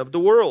the sin of the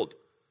world.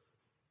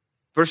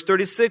 Verse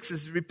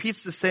 36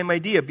 repeats the same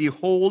idea.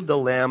 Behold the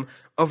Lamb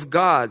of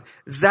God.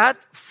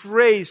 That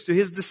phrase to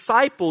his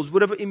disciples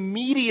would have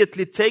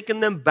immediately taken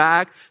them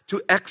back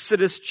to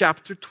Exodus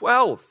chapter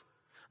 12.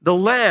 The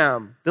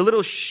lamb, the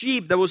little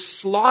sheep that was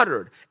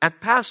slaughtered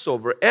at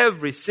Passover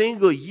every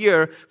single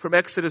year from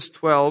Exodus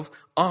 12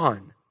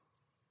 on.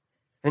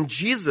 And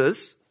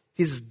Jesus,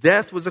 his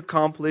death was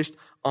accomplished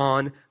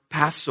on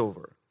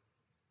Passover.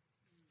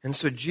 And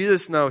so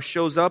Jesus now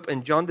shows up,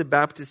 and John the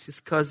Baptist,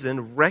 his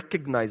cousin,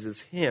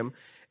 recognizes him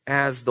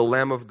as the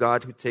Lamb of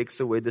God who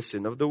takes away the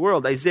sin of the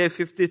world. Isaiah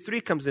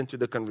 53 comes into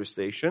the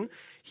conversation.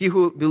 He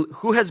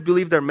who has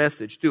believed our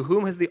message, to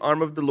whom has the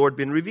arm of the Lord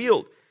been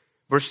revealed?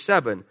 Verse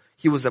 7,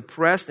 he was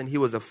oppressed and he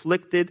was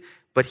afflicted,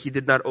 but he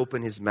did not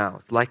open his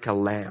mouth. Like a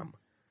lamb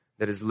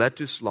that is led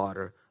to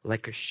slaughter,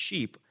 like a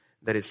sheep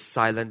that is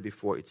silent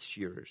before its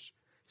shearers.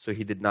 So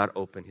he did not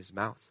open his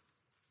mouth.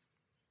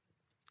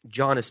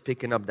 John is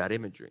picking up that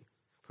imagery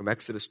from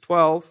Exodus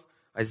 12,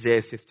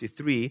 Isaiah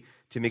 53,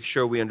 to make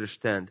sure we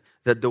understand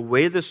that the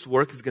way this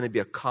work is going to be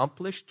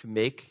accomplished to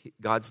make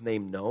God's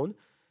name known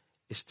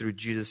is through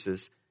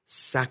Jesus'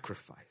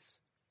 sacrifice.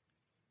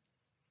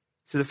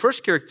 So the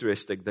first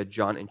characteristic that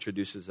John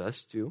introduces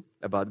us to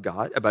about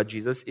God, about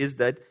Jesus, is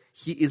that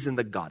he is in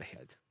the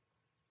Godhead.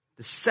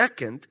 The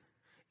second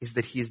is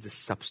that he is the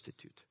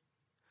substitute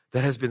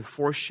that has been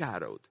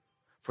foreshadowed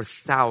for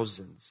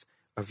thousands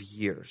of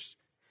years.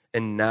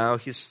 And now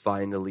he's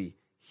finally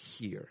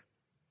here.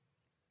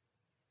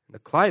 The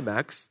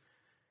climax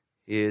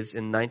is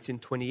in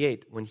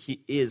 1928 when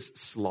he is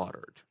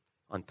slaughtered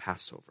on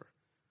Passover.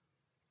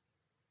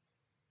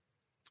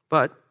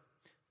 But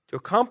to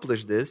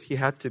accomplish this, he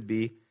had to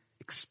be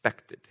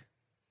expected.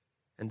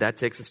 And that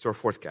takes us to our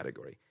fourth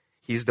category.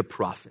 He's the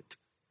prophet.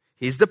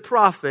 He's the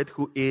prophet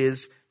who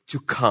is to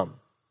come.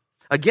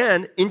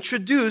 Again,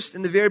 introduced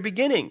in the very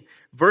beginning.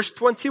 Verse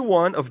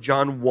 21 of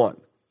John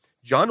 1.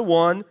 John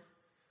 1,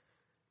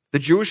 the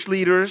Jewish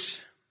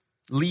leaders,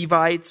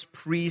 Levites,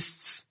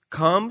 priests,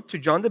 come to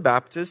John the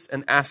Baptist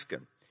and ask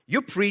him,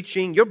 you're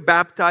preaching, you're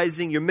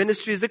baptizing, your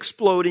ministry is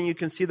exploding. You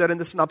can see that in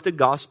the Synoptic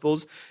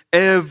Gospels.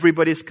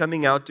 Everybody's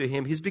coming out to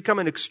him. He's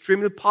becoming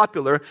extremely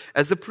popular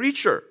as a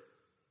preacher.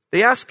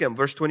 They ask him,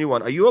 verse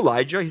 21, are you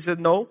Elijah? He said,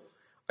 no.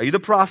 Are you the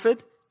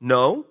prophet?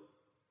 No.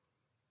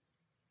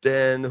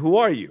 Then who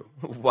are you?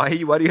 Why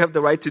do you have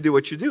the right to do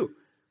what you do?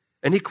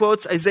 And he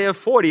quotes Isaiah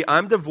 40,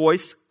 I'm the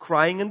voice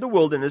crying in the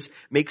wilderness,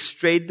 make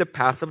straight the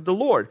path of the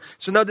Lord.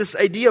 So now this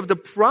idea of the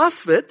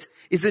prophet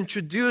is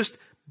introduced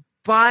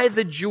by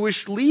the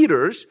Jewish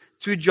leaders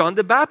to John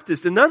the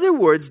Baptist. In other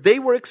words, they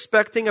were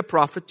expecting a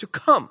prophet to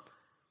come.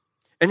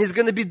 And he's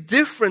going to be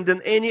different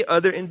than any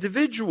other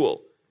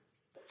individual.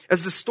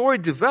 As the story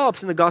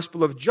develops in the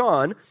Gospel of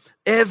John,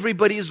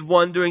 everybody is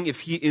wondering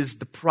if he is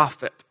the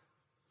prophet.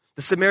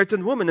 The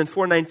Samaritan woman in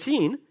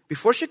 4:19,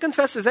 before she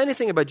confesses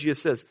anything about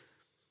Jesus, says,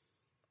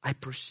 I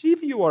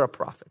perceive you are a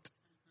prophet.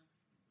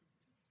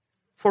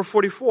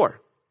 4:44,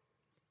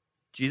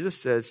 Jesus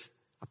says,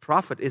 a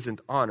prophet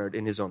isn't honored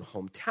in his own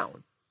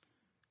hometown.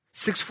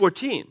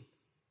 6:14,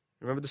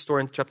 remember the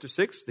story in chapter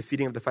 6, the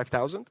feeding of the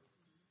 5,000?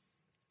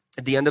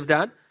 At the end of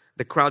that,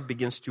 the crowd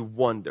begins to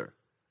wonder,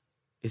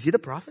 is he the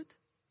prophet?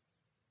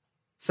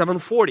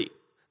 7:40,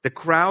 the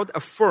crowd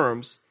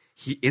affirms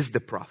he is the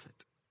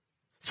prophet.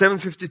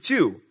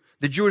 7:52,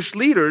 the Jewish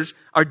leaders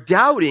are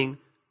doubting,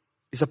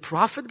 is a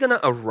prophet going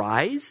to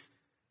arise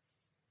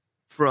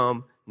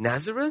from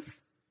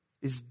Nazareth?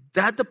 Is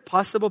that the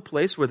possible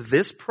place where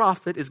this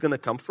prophet is going to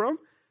come from?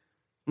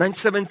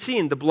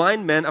 9:17, the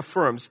blind man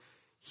affirms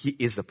he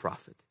is the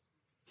prophet.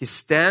 He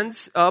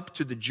stands up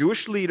to the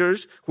Jewish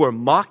leaders who are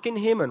mocking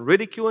him and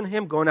ridiculing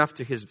him, going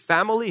after his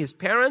family, his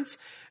parents,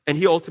 and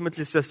he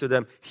ultimately says to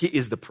them, he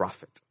is the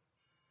prophet.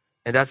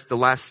 And that's the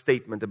last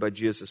statement about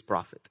Jesus as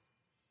prophet.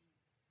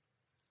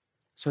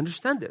 So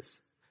understand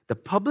this. The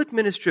public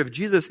ministry of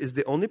Jesus is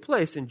the only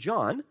place in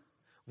John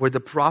where the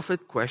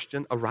prophet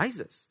question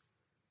arises.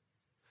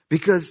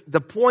 Because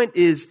the point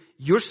is,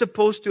 you're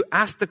supposed to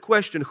ask the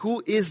question,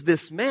 who is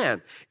this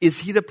man? Is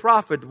he the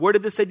prophet? Where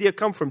did this idea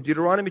come from?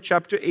 Deuteronomy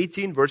chapter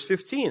 18, verse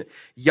 15.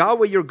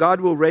 Yahweh your God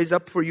will raise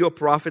up for you a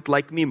prophet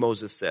like me,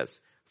 Moses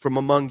says, from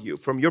among you.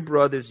 From your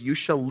brothers you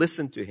shall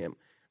listen to him.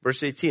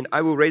 Verse 18,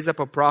 I will raise up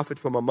a prophet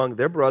from among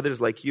their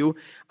brothers like you.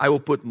 I will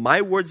put my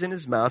words in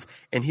his mouth,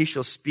 and he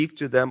shall speak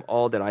to them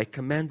all that I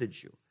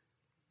commanded you.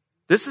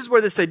 This is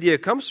where this idea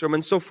comes from.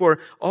 And so for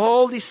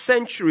all these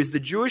centuries, the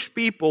Jewish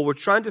people were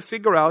trying to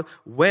figure out,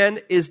 when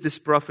is this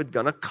prophet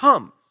going to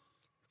come?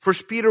 1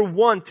 Peter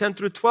 1, 10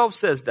 through 12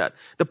 says that.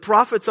 The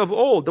prophets of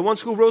old, the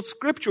ones who wrote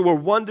scripture, were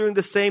wondering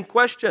the same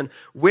question.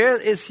 Where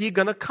is he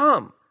going to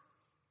come?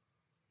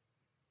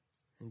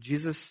 And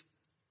Jesus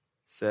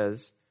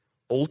says,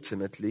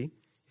 ultimately,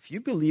 if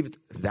you believed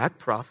that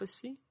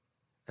prophecy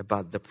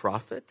about the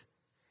prophet,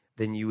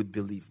 then you would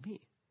believe me.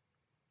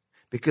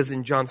 Because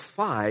in John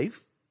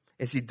 5,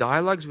 as he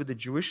dialogues with the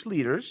Jewish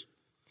leaders,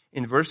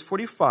 in verse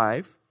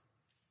 45,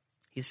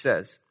 he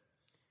says,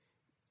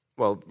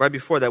 well, right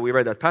before that, we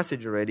read that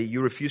passage already,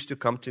 you refuse to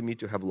come to me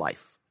to have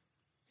life.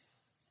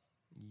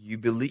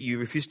 You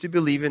refuse to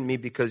believe in me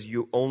because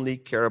you only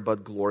care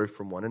about glory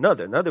from one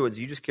another. In other words,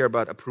 you just care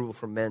about approval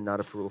from men, not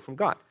approval from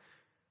God.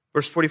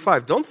 Verse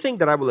 45, don't think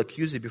that I will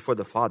accuse you before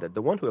the Father.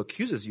 The one who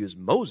accuses you is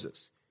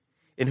Moses,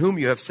 in whom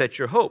you have set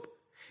your hope.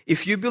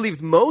 If you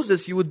believed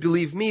Moses, you would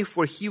believe me,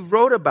 for he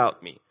wrote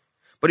about me.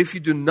 But if you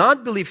do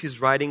not believe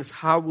his writings,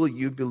 how will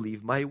you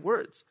believe my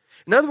words?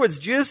 In other words,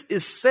 Jesus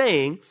is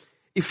saying,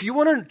 if you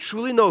want to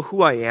truly know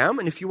who I am,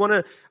 and if you want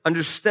to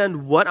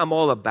understand what I'm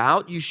all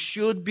about, you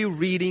should be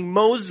reading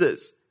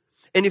Moses.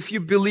 And if you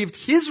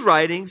believed his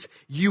writings,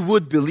 you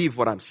would believe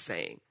what I'm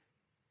saying.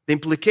 The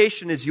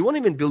implication is you won't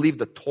even believe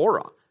the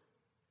Torah.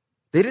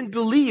 They didn't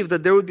believe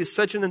that there would be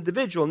such an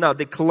individual. Now,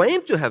 they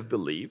claim to have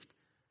believed,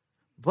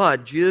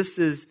 but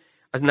Jesus'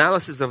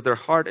 analysis of their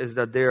heart is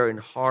that they are in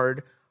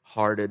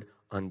hard-hearted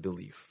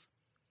unbelief.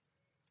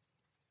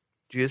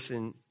 Jesus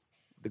in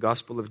the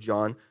Gospel of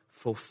John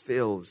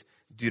fulfills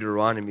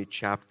Deuteronomy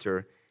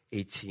chapter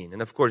 18.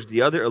 And of course,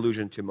 the other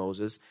allusion to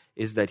Moses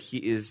is that he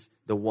is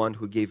the one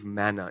who gave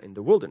manna in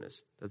the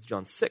wilderness. That's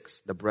John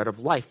 6, the bread of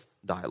life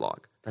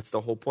dialogue. That's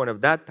the whole point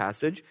of that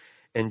passage.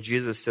 And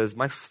Jesus says,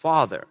 my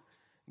Father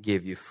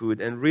gave you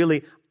food, and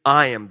really,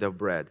 I am the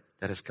bread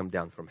that has come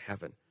down from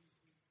heaven.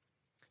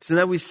 So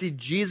now we see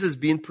Jesus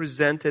being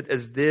presented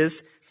as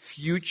this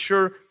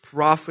future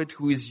prophet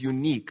who is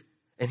unique,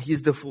 and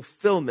he's the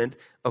fulfillment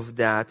of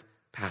that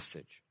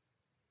passage.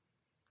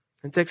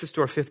 And takes us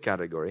to our fifth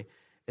category,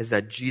 is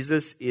that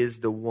Jesus is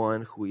the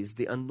one who is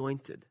the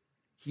anointed.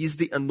 He's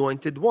the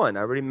anointed one. I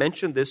already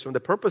mentioned this from the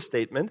purpose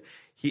statement.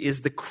 He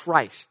is the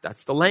Christ.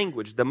 That's the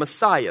language. The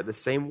Messiah, the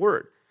same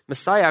word.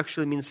 Messiah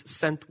actually means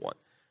sent one.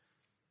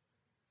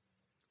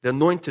 The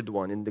anointed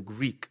one in the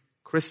Greek,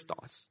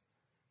 Christos.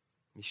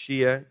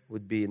 Messiah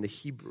would be in the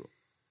Hebrew.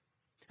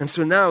 And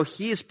so now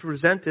he is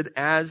presented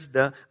as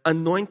the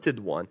anointed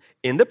one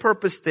in the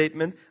purpose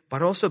statement,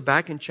 but also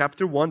back in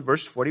chapter 1,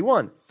 verse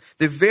 41.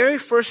 The very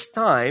first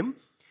time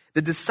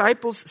the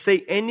disciples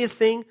say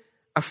anything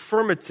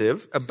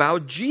affirmative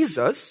about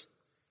Jesus,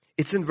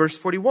 it's in verse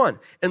 41.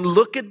 And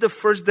look at the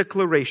first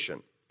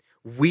declaration.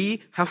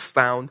 We have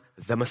found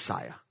the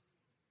Messiah.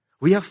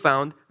 We have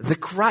found the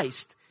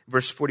Christ,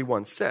 verse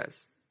 41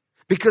 says.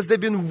 Because they've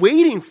been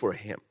waiting for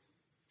him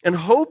and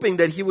hoping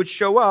that he would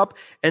show up,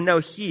 and now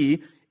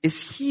he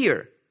is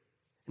here.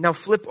 Now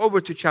flip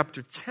over to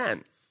chapter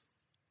 10.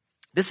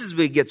 This is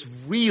where it gets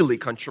really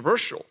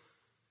controversial.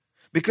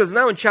 Because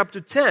now in chapter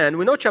 10,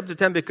 we know chapter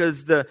 10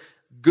 because the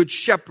Good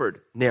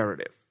Shepherd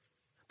narrative.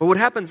 But what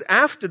happens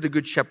after the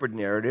Good Shepherd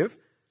narrative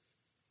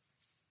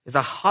is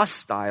a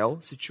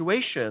hostile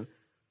situation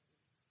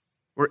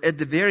where at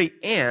the very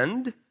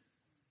end,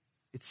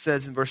 it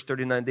says in verse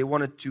 39, they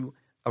wanted to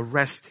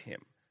arrest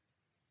him.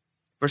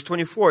 Verse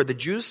 24, the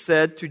Jews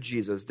said to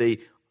Jesus, they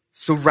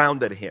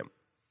surrounded him.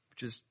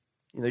 Which is,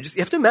 you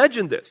have to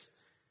imagine this.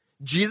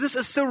 Jesus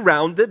is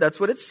surrounded, that's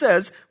what it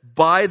says,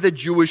 by the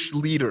Jewish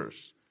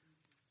leaders.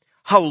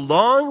 How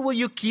long will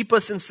you keep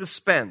us in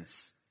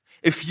suspense?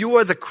 If you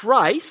are the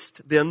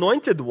Christ, the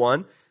anointed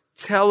one,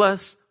 tell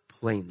us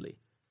plainly.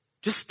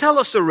 Just tell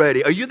us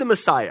already. Are you the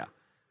Messiah?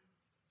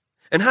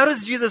 And how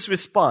does Jesus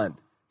respond?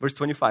 Verse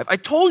 25, I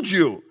told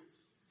you.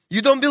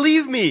 You don't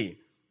believe me.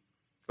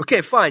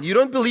 Okay, fine. You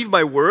don't believe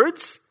my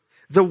words?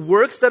 The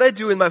works that I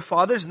do in my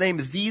Father's name,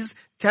 these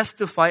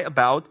testify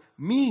about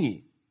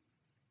me.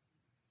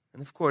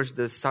 And of course,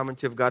 the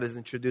sovereignty of God is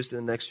introduced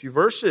in the next few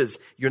verses.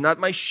 You're not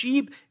my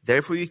sheep,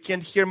 therefore you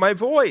can't hear my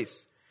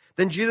voice.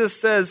 Then Jesus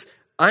says,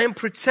 I am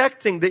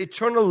protecting the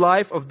eternal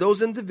life of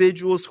those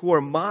individuals who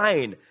are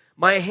mine.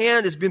 My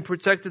hand has been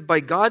protected by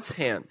God's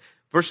hand.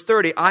 Verse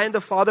 30, I and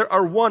the Father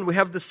are one. We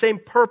have the same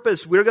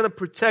purpose. We're going to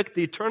protect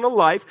the eternal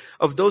life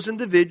of those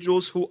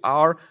individuals who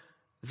are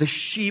the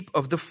sheep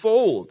of the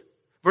fold.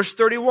 Verse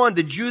 31,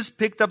 the Jews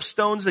picked up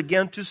stones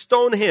again to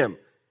stone him.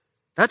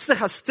 That's the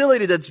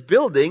hostility that's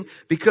building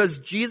because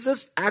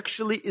Jesus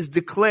actually is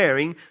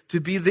declaring to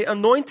be the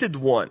anointed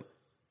one.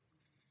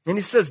 And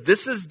he says,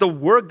 this is the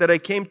work that I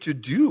came to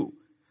do.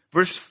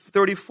 Verse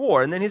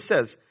 34, and then he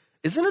says,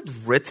 isn't it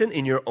written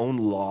in your own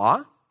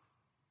law?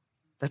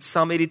 That's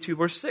Psalm 82,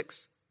 verse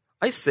 6.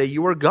 I say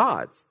you are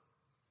gods.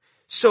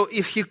 So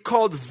if he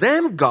called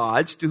them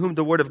gods to whom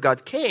the word of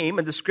God came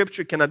and the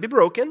scripture cannot be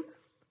broken,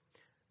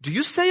 do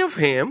you say of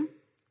him,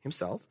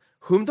 himself,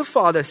 whom the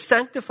Father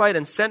sanctified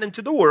and sent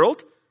into the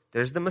world,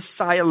 there's the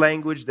Messiah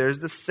language, there's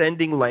the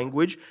sending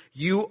language,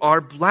 you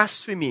are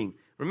blaspheming.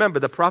 Remember,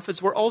 the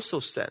prophets were also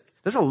sent.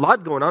 There's a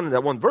lot going on in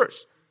that one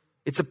verse.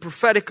 It's a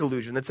prophetic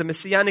allusion, it's a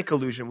messianic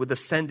allusion with the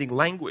sending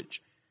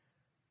language.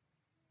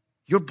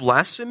 You're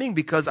blaspheming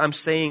because I'm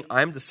saying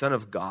I'm the Son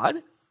of God?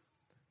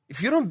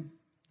 If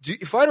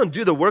I don't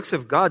do the works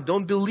of God,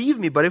 don't believe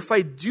me. But if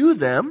I do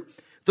them,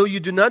 though you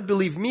do not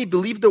believe me,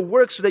 believe the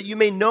works so that you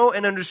may know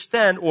and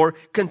understand or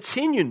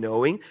continue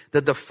knowing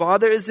that the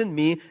Father is in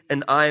me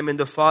and I am in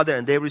the Father.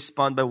 And they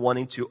respond by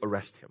wanting to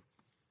arrest him.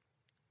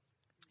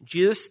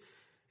 Jesus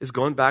is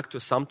going back to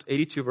Psalm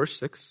 82 verse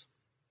 6.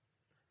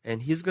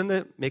 And he's going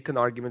to make an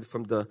argument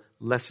from the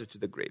lesser to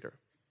the greater.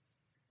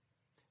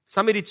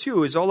 Psalm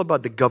 82 is all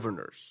about the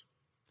governors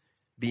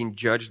being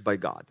judged by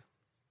God.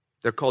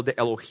 They're called the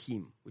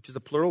Elohim, which is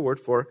a plural word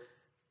for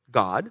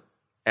God,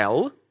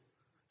 El.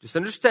 Just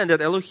understand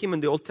that Elohim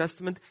in the Old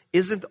Testament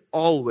isn't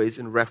always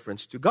in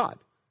reference to God.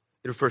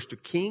 It refers to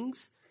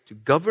kings, to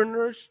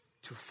governors,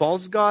 to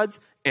false gods,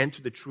 and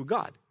to the true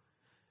God.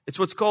 It's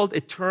what's called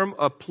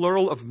a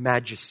plural of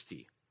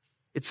majesty.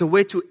 It's a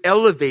way to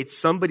elevate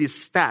somebody's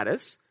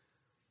status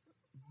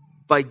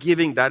by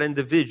giving that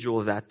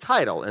individual that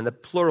title. And the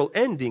plural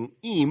ending,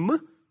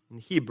 im, in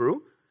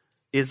Hebrew,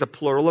 is a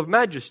plural of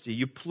majesty.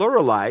 You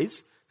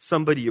pluralize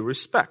somebody you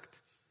respect.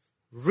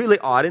 Really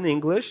odd in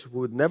English.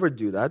 We would never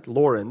do that.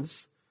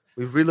 Lawrence.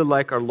 We really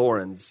like our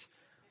Lawrence.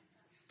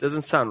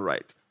 Doesn't sound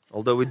right.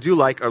 Although we do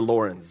like our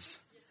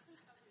Lawrence.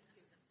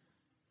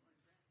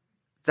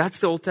 That's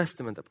the Old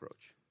Testament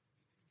approach.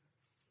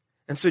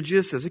 And so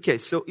Jesus says, okay,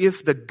 so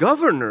if the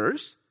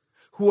governors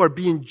who are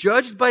being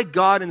judged by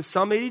God in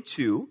Psalm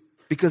 82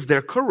 because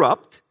they're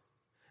corrupt,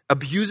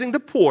 abusing the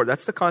poor,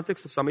 that's the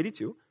context of Psalm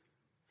 82,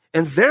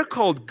 and they're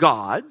called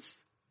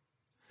gods,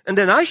 and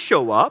then I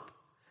show up,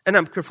 and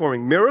I'm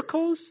performing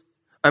miracles,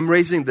 I'm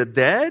raising the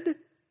dead,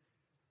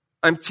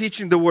 I'm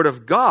teaching the word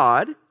of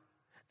God,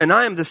 and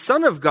I am the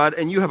Son of God,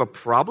 and you have a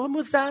problem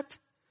with that?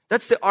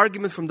 That's the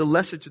argument from the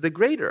lesser to the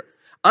greater.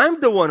 I'm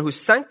the one who's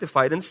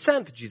sanctified and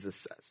sent, Jesus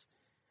says.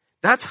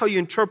 That's how you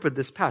interpret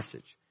this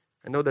passage.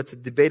 I know that's a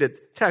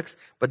debated text,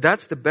 but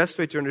that's the best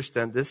way to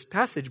understand this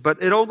passage.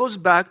 But it all goes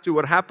back to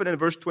what happened in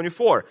verse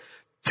 24.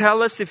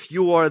 Tell us if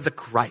you are the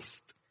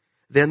Christ,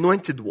 the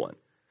anointed one.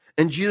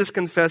 And Jesus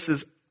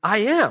confesses, I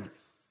am.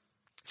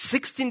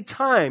 16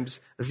 times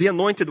the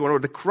anointed one or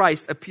the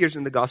Christ appears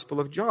in the Gospel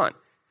of John.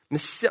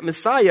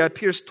 Messiah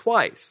appears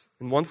twice,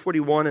 in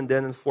 141 and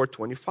then in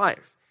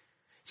 425.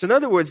 So in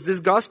other words, this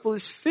Gospel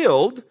is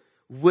filled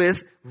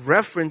with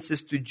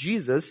references to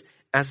Jesus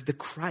as the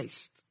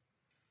Christ.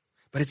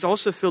 But it's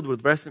also filled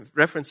with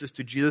references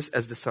to Jesus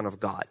as the Son of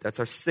God. That's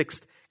our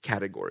sixth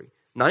category.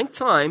 9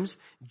 times,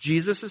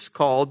 Jesus is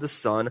called the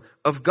Son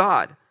of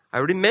God. I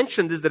already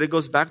mentioned this, that it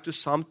goes back to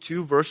Psalm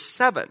 2, verse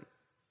 7.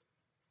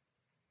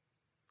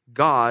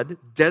 God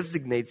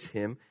designates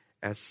him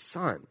as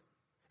Son.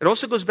 It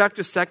also goes back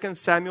to 2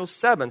 Samuel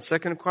 7, 2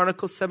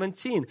 Chronicles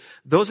 17.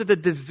 Those are the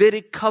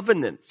Davidic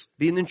covenants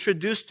being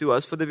introduced to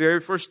us for the very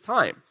first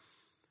time,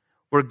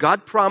 where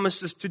God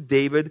promises to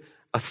David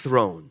a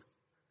throne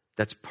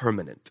that's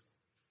permanent.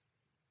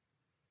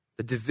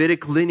 The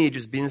Davidic lineage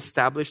is being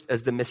established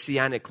as the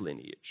Messianic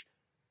lineage.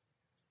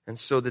 And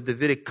so the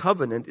Davidic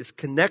covenant is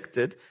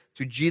connected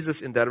to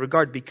Jesus in that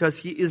regard because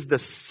he is the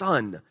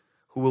Son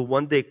who will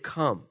one day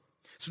come.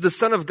 So the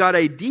Son of God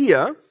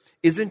idea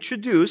is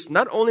introduced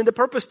not only in the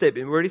purpose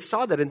statement, we already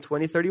saw that in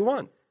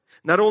 2031,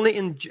 not only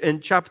in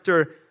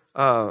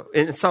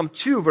Psalm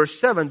 2, verse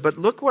 7, but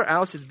look where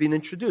else it's been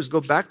introduced.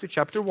 Go back to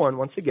chapter 1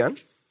 once again.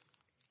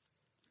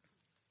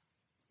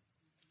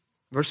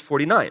 Verse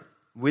 49.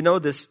 We know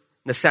this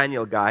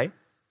Nathaniel guy.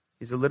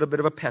 He's a little bit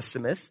of a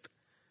pessimist.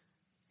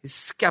 He's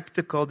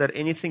skeptical that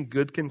anything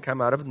good can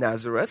come out of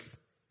Nazareth.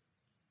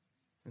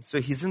 And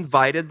so he's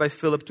invited by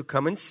Philip to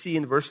come and see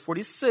in verse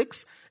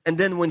 46. And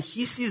then when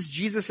he sees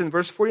Jesus in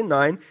verse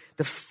 49,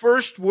 the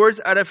first words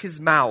out of his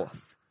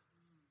mouth,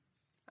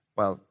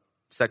 well,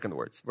 second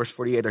words, verse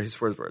 48 are his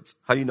first words.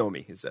 How do you know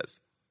me, he says.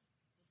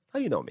 How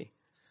do you know me?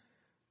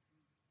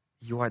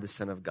 You are the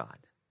Son of God.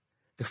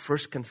 The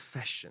first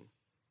confession.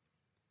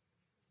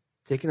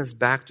 Taking us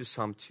back to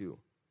Psalm 2.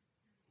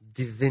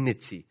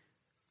 Divinity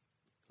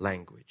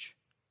language.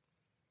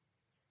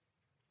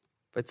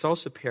 But it's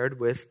also paired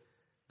with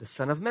the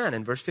Son of Man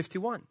in verse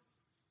 51.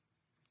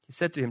 He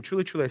said to him,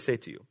 truly, truly, I say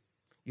to you,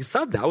 you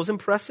thought that was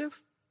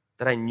impressive?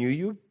 That I knew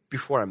you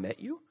before I met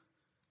you?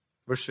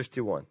 Verse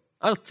 51.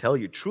 I'll tell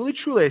you, truly,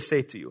 truly, I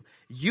say to you,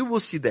 you will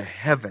see the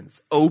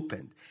heavens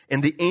opened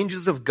and the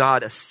angels of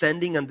God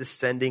ascending and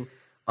descending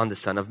on the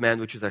Son of Man,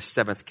 which is our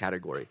seventh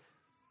category.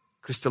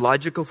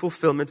 Christological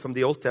fulfillment from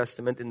the Old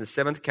Testament in the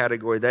seventh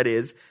category, that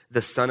is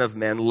the Son of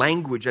Man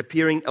language,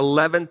 appearing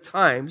 11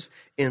 times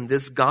in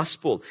this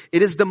gospel.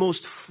 It is the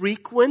most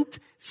frequent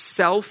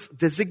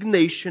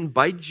self-designation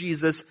by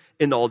Jesus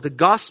in all the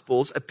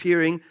gospels,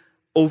 appearing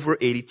over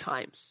 80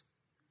 times.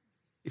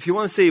 If you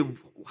want to say,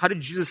 how did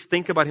Jesus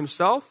think about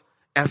himself?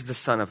 As the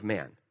Son of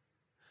Man.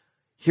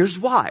 Here's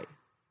why.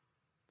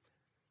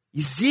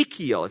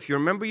 Ezekiel, if you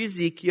remember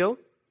Ezekiel,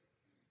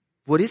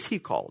 what is he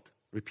called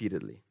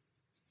repeatedly?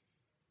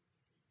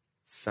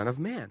 Son of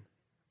Man.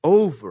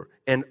 Over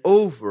and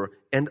over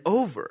and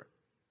over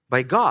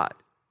by God.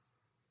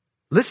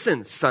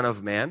 Listen, Son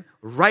of Man,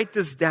 write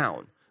this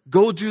down.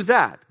 Go do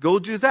that. Go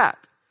do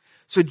that.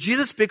 So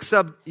Jesus picks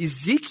up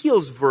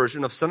Ezekiel's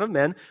version of Son of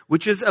Man,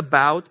 which is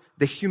about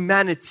the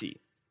humanity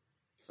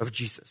of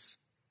Jesus.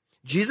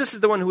 Jesus is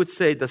the one who would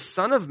say, the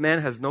Son of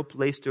Man has no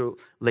place to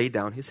lay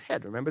down his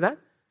head. Remember that?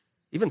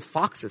 Even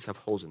foxes have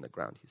holes in the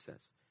ground, he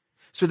says.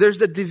 So there's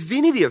the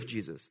divinity of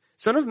Jesus.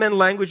 Son of Man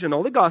language in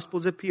all the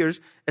Gospels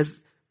appears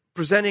as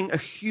presenting a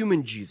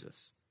human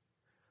Jesus.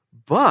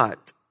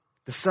 But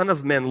the Son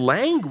of Man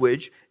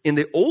language in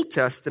the Old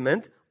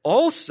Testament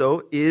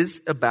also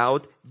is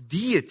about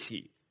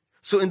deity.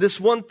 So in this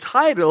one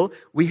title,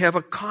 we have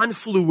a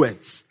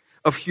confluence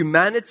of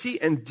humanity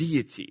and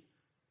deity.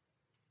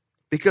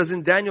 Because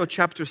in Daniel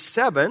chapter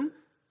 7,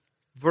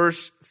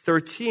 verse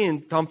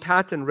 13, Tom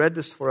Patton read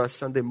this for us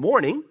Sunday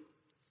morning.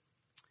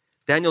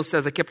 Daniel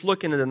says, I kept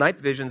looking in the night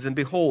visions, and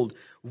behold,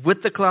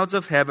 with the clouds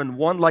of heaven,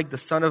 one like the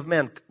Son of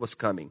Man was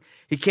coming.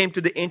 He came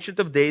to the Ancient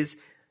of Days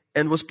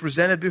and was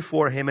presented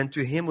before him, and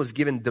to him was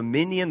given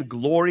dominion,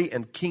 glory,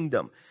 and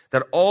kingdom,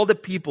 that all the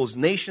peoples,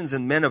 nations,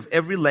 and men of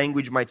every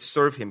language might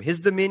serve him. His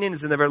dominion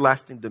is an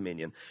everlasting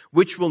dominion,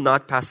 which will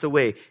not pass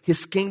away.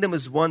 His kingdom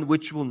is one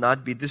which will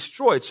not be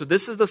destroyed. So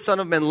this is the Son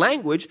of Man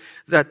language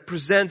that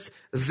presents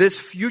this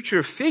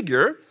future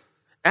figure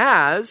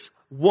as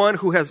one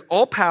who has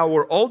all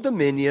power, all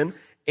dominion,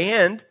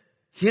 and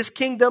his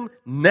kingdom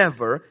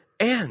never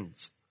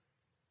ends.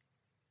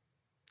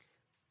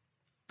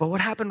 But what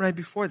happened right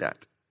before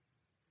that?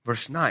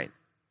 Verse 9.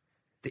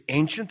 The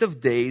Ancient of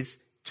Days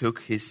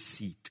took his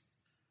seat.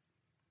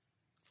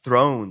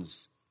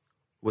 Thrones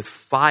with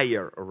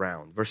fire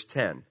around. Verse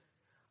 10.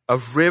 A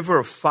river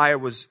of fire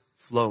was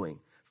flowing.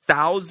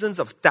 Thousands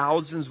of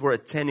thousands were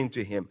attending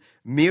to him.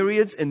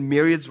 Myriads and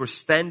myriads were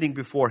standing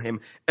before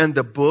him, and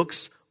the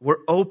books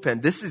were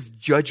open. This is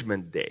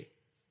Judgment Day.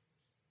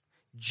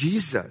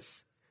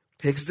 Jesus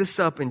picks this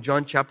up in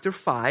John chapter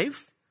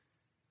 5.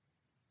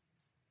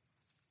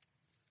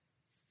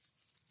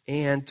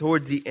 And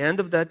toward the end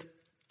of that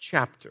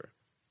chapter,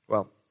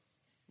 well,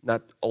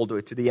 not all the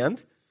way to the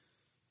end,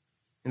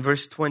 in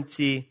verse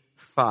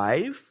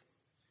 25,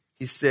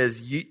 he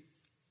says,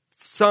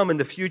 some in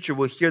the future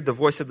will hear the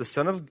voice of the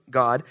Son of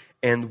God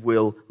and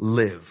will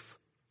live.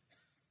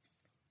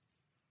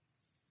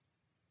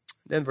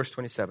 Then verse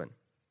 27,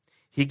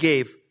 he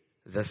gave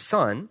the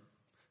Son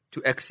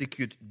to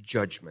execute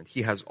judgment.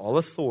 He has all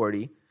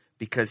authority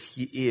because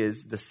he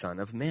is the Son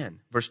of Man.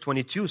 Verse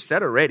 22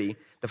 said already,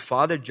 the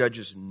Father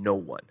judges no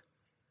one.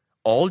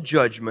 All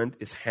judgment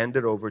is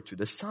handed over to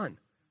the Son.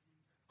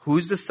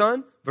 Who's the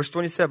Son? Verse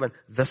 27,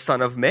 the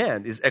Son of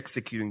Man is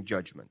executing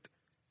judgment.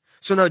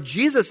 So now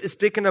Jesus is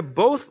picking up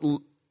both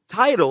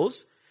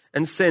titles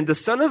and saying the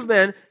Son of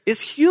Man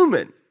is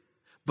human.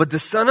 But the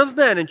Son of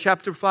Man in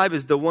chapter 5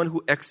 is the one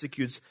who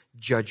executes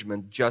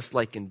judgment, just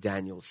like in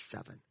Daniel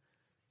 7.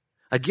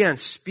 Again,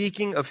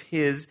 speaking of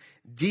his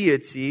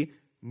deity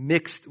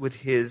mixed with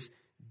his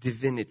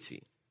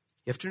divinity.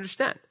 You have to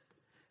understand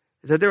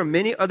that there are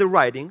many other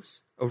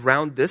writings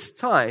around this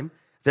time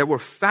that were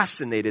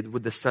fascinated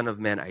with the Son of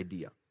Man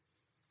idea.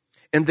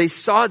 And they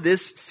saw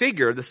this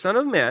figure, the Son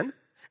of Man,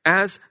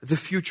 as the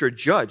future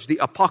judge, the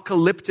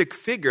apocalyptic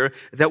figure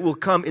that will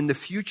come in the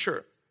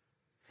future.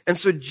 And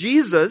so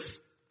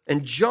Jesus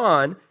and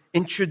John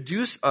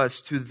introduce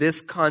us to this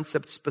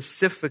concept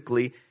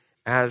specifically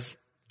as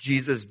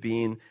Jesus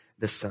being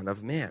the Son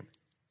of Man.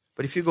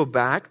 But if you go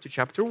back to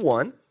chapter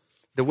 1,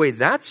 the way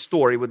that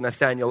story with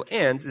Nathanael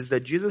ends is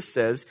that Jesus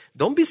says,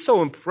 don't be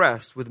so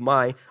impressed with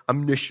my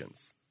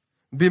omniscience.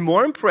 Be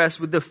more impressed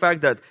with the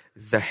fact that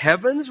the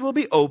heavens will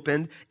be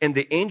opened and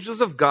the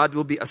angels of God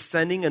will be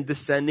ascending and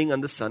descending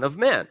on the Son of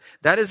Man.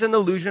 That is an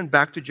allusion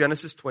back to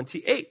Genesis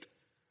 28,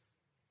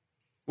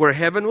 where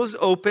heaven was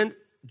opened.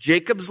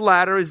 Jacob's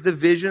ladder is the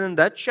vision in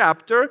that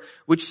chapter,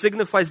 which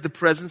signifies the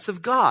presence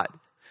of God.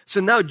 So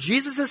now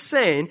Jesus is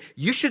saying,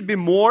 you should be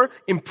more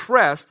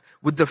impressed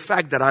with the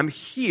fact that I'm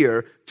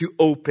here to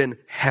open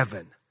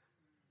heaven.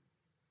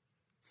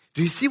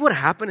 Do you see what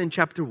happened in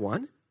chapter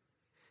 1?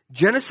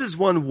 Genesis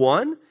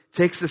 1:1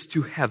 takes us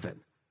to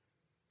heaven,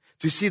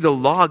 to see the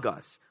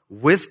Logos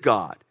with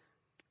God,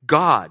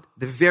 God,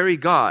 the very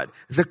God,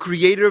 the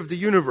creator of the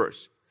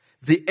universe.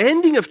 The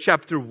ending of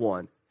chapter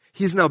 1,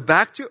 he's now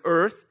back to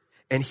earth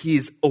and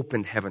he's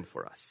opened heaven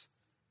for us.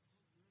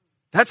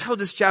 That's how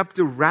this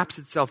chapter wraps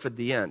itself at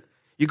the end.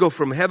 You go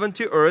from heaven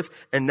to earth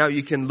and now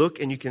you can look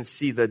and you can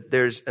see that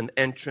there's an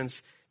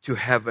entrance to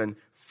heaven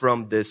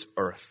from this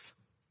earth.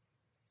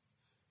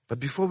 But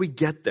before we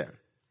get there,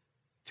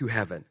 to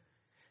heaven,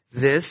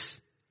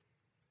 this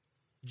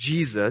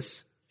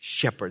Jesus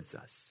shepherds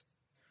us.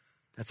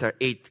 That's our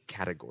 8th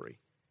category.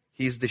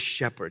 He's the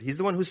shepherd. He's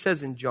the one who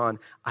says in John,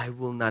 I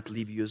will not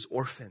leave you as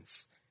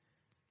orphans.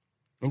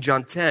 In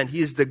John 10,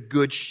 he is the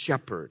good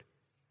shepherd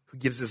who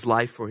gives his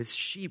life for his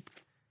sheep.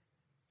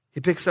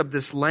 He picks up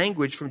this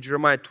language from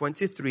Jeremiah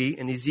 23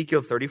 and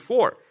Ezekiel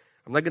 34.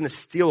 I'm not going to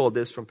steal all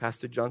this from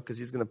Pastor John because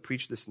he's going to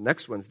preach this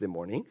next Wednesday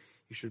morning.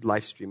 You should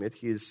live stream it.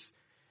 He's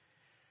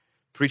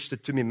preached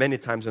it to me many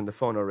times on the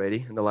phone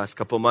already in the last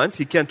couple of months.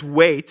 He can't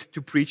wait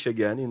to preach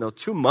again.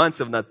 2 months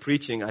of not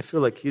preaching, I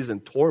feel like he's in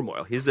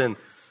turmoil. He's in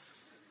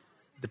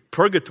the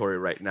purgatory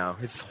right now.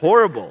 It's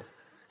horrible.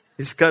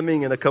 He's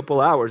coming in a couple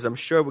hours. I'm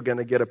sure we're going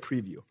to get a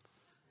preview.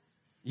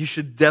 You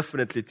should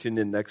definitely tune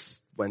in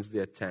next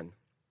Wednesday at 10.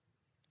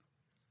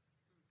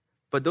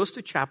 But those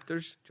 2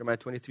 chapters, Jeremiah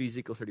 23,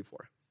 Ezekiel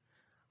 34,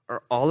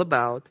 are all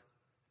about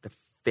the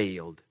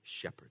failed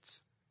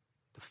shepherds,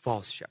 the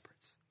false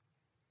shepherds.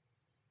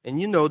 And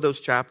you know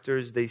those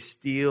chapters, they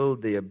steal,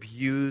 they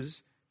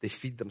abuse, they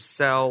feed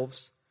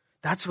themselves.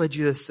 That's why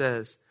Jesus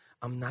says,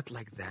 I'm not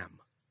like them.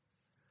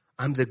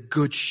 I'm the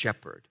good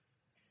shepherd.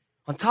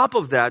 On top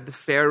of that, the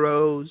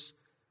pharaohs,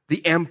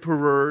 the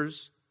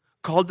emperors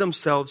called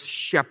themselves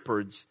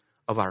shepherds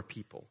of our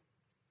people.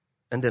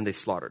 And then they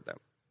slaughtered them.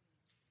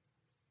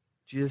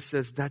 Jesus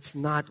says, that's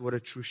not what a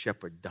true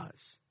shepherd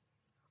does.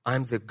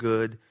 I'm the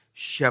good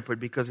shepherd,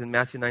 because in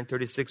Matthew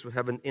 9:36, we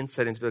have an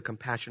insight into the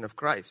compassion of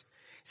Christ.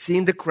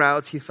 Seeing the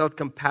crowds, he felt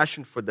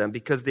compassion for them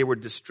because they were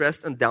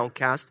distressed and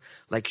downcast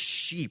like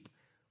sheep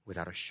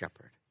without a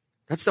shepherd.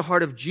 That's the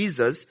heart of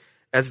Jesus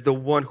as the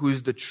one who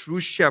is the true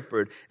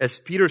shepherd. As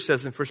Peter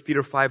says in 1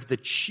 Peter 5, the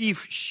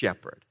chief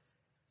shepherd.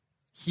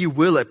 He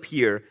will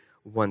appear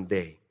one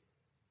day.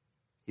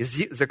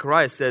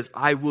 Zechariah says,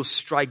 I will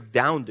strike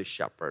down the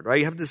shepherd. Right?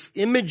 You have this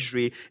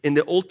imagery in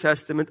the Old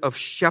Testament of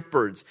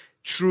shepherds,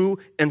 true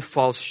and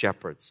false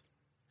shepherds.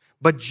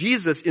 But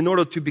Jesus, in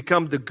order to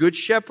become the good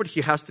shepherd, he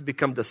has to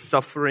become the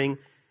suffering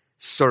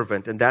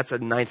servant. And that's a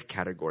 9th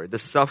category, the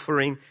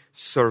suffering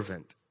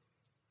servant.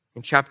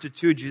 In chapter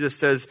 2, Jesus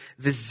says,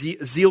 the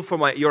zeal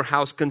for your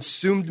house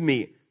consumed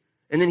me.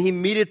 And then he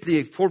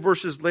immediately, 4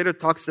 verses later,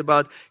 talks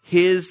about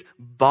his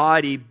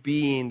body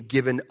being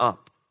given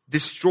up.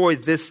 Destroy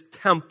this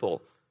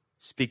temple,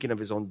 speaking of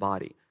his own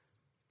body.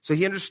 So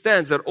he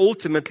understands that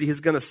ultimately he's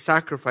going to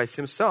sacrifice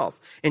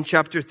himself. In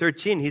chapter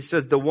 13, he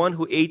says, the one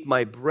who ate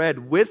my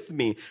bread with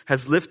me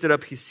has lifted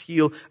up his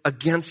heel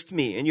against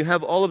me. And you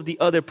have all of the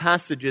other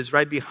passages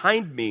right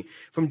behind me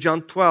from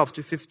John 12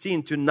 to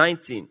 15 to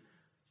 19,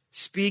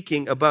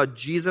 speaking about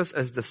Jesus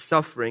as the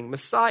suffering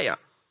Messiah.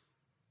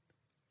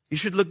 You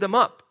should look them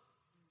up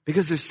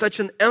because there's such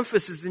an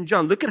emphasis in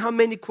John. Look at how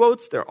many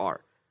quotes there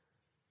are.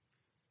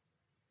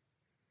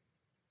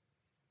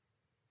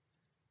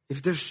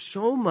 If there's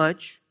so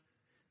much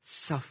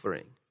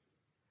suffering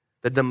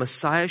that the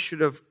Messiah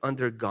should have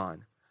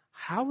undergone,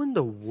 how in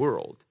the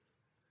world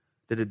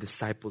did the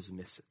disciples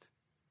miss it?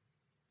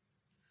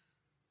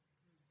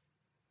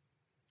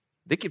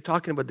 They keep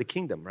talking about the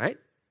kingdom, right?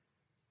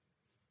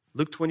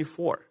 Luke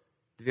 24,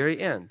 the very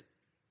end.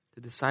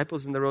 The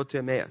disciples in the road to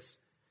Emmaus,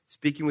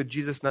 speaking with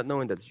Jesus, not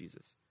knowing that's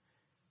Jesus.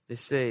 They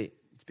say,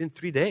 it's been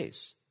 3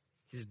 days.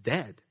 He's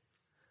dead.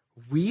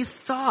 We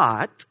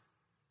thought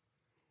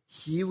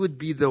he would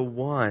be the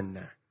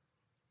one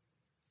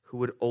who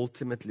would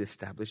ultimately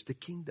establish the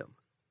kingdom.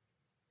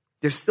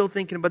 They're still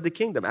thinking about the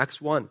kingdom. Acts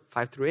 1,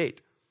 5 through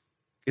 8.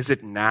 Is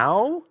it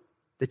now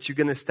that you're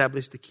going to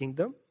establish the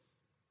kingdom?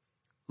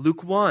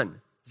 Luke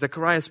 1,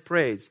 Zechariah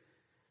prays,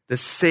 the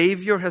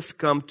Savior has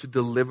come to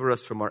deliver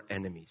us from our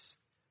enemies.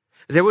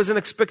 There was an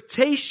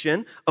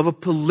expectation of a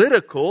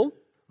political,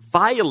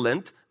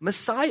 violent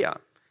Messiah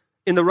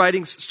in the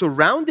writings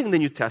surrounding the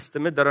New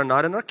Testament that are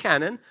not in our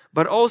canon,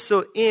 but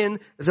also in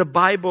the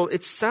Bible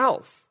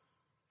itself.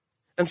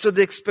 And so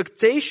the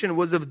expectation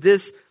was of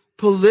this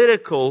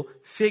political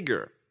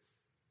figure.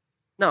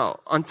 Now,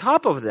 on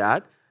top of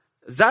that,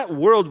 that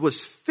world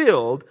was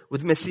filled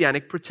with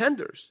messianic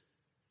pretenders.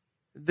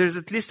 There's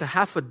at least a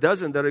half a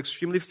dozen that are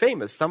extremely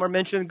famous. Some are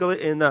mentioned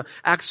in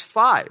Acts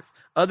 5.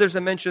 Others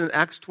are mentioned in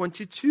Acts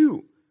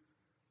 22.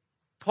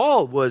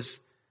 Paul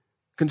was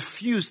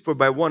confused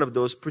by one of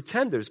those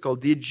pretenders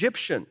called the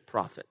Egyptian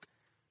prophet.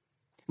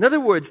 In other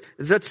words,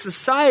 that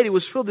society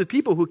was filled with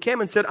people who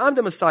came and said, I'm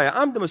the Messiah,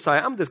 I'm the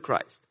Messiah, I'm the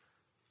Christ.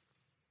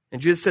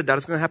 And Jesus said that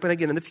is going to happen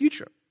again in the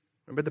future.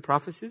 Remember the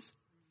prophecies?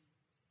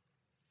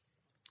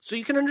 So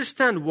you can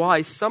understand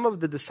why some of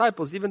the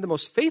disciples, even the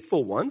most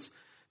faithful ones,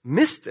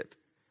 missed it.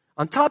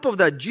 On top of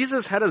that,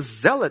 Jesus had a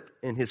zealot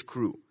in his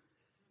crew.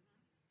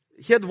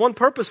 He had one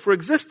purpose for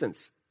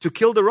existence, to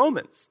kill the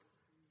Romans.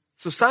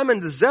 So Simon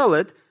the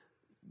Zealot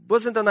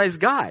wasn't a nice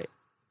guy.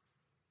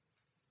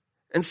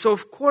 And so,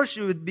 of course,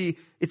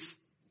 it's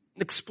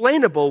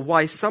explainable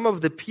why some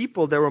of the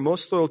people that were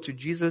most loyal to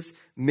Jesus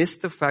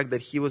missed the fact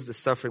that he was the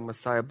suffering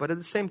Messiah. But at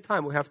the same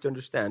time, we have to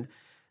understand,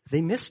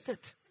 they missed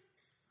it.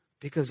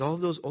 Because all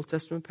those Old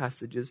Testament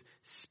passages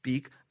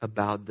speak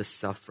about the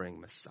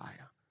suffering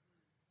Messiah.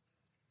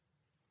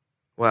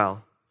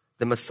 Well,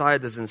 the Messiah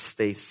doesn't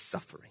stay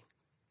suffering.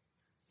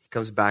 He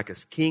comes back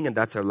as king, and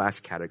that's our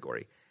last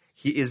category.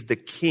 He is the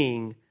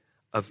King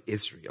of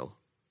Israel.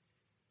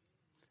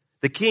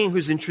 The king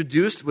who's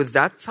introduced with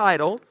that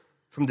title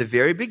from the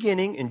very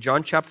beginning in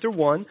John chapter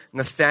 1.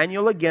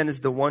 Nathanael again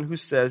is the one who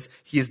says,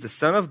 he is the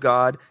Son of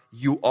God.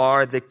 You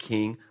are the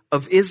King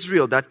of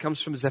Israel. That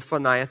comes from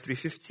Zephaniah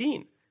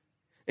 3:15.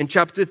 In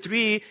chapter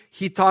 3,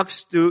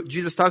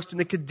 Jesus talks to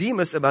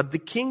Nicodemus about the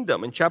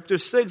kingdom. In chapter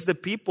 6, the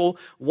people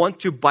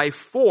want to by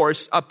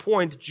force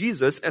appoint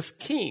Jesus as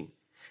king.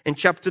 In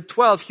chapter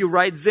 12, he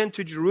rides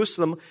into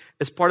Jerusalem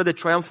as part of the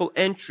triumphal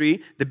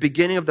entry, the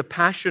beginning of the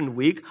Passion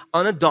Week,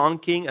 on a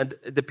donkey, and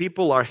the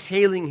people are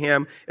hailing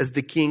him as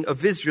the King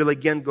of Israel.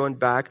 Again, going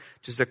back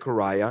to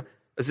Zephaniah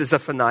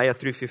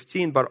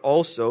 3:15, but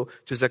also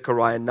to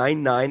Zechariah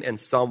 9:9 and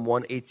Psalm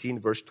 118,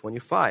 verse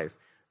 25.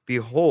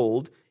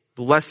 Behold,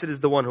 blessed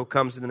is the one who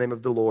comes in the name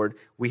of the Lord.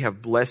 We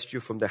have blessed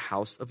you from the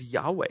house of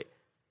Yahweh.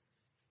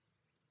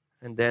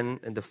 And then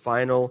in the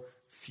final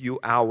few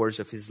hours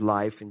of his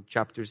life, in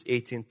chapters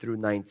 18 through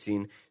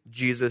 19,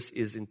 Jesus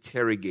is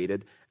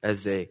interrogated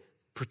as a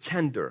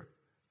pretender,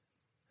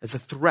 as a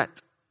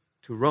threat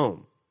to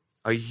Rome.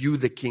 Are you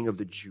the king of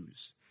the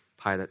Jews?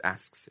 Pilate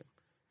asks him.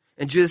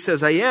 And Jesus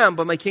says, I am,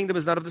 but my kingdom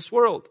is not of this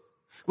world.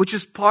 Which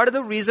is part of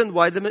the reason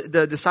why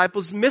the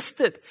disciples missed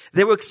it.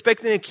 They were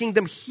expecting a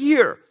kingdom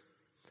here.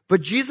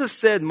 But Jesus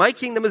said, my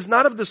kingdom is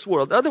not of this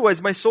world.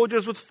 Otherwise, my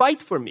soldiers would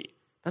fight for me.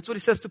 That's what he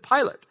says to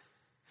Pilate.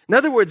 In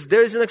other words,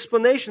 there is an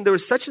explanation. There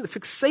is such a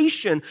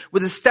fixation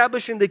with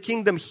establishing the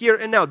kingdom here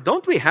and now.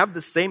 Don't we have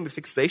the same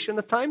fixation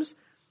at times?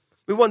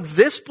 We want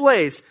this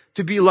place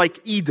to be like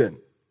Eden.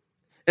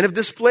 And if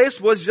this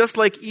place was just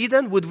like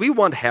Eden, would we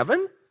want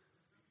heaven?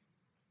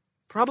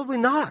 Probably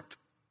not.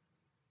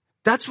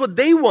 That's what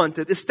they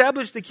wanted.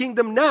 Establish the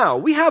kingdom now.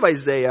 We have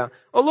Isaiah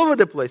all over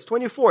the place.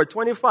 24,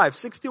 25,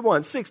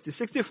 61, 60,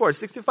 64,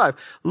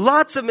 65.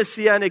 Lots of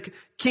messianic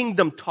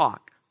kingdom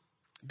talk.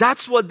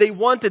 That's what they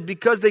wanted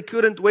because they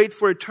couldn't wait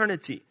for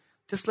eternity.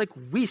 Just like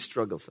we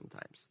struggle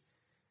sometimes.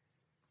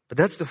 But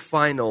that's the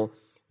final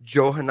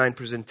Johannine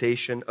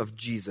presentation of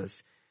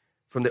Jesus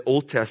from the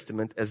Old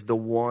Testament as the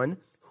one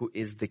who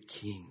is the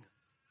king.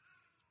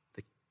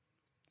 The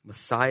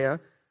Messiah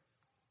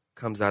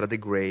comes out of the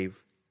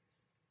grave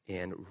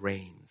and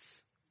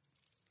reigns.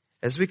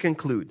 As we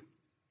conclude,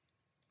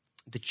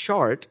 the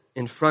chart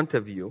in front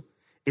of you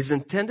is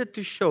intended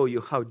to show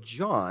you how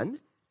John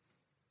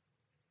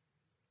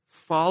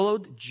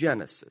followed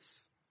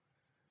Genesis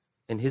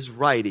in his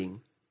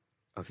writing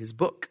of his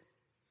book.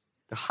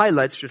 The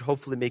highlights should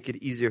hopefully make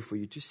it easier for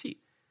you to see.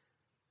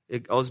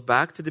 It goes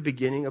back to the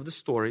beginning of the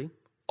story,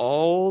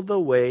 all the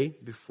way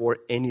before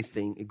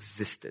anything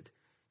existed.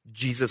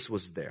 Jesus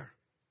was there.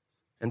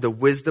 And the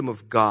wisdom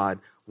of God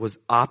was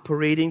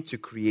operating to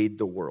create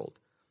the world,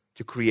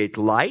 to create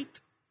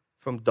light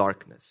from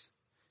darkness.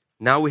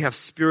 Now we have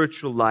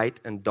spiritual light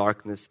and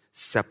darkness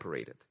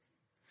separated.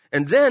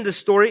 And then the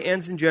story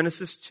ends in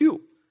Genesis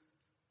 2.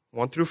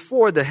 1 through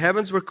 4, the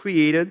heavens were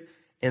created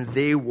and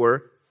they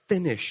were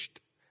finished.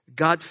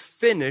 God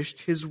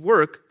finished his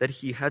work that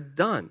he had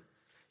done.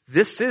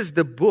 This is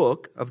the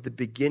book of the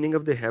beginning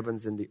of the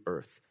heavens and the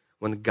earth,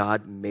 when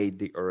God made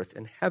the earth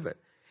and heaven.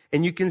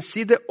 And you can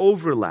see the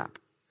overlap.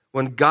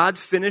 When God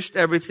finished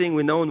everything,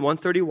 we know in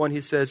 131,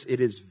 he says,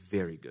 it is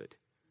very good.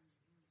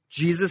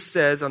 Jesus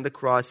says on the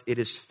cross, it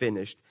is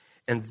finished.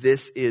 And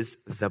this is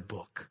the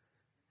book.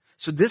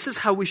 So this is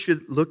how we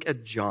should look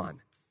at John.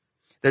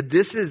 That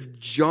this is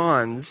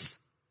John's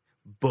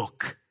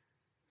book.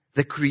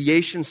 The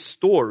creation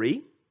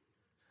story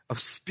of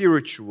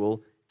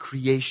spiritual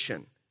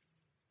creation.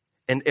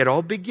 And it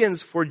all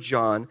begins for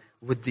John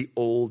with the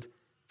Old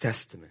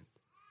Testament.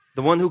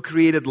 The one who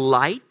created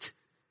light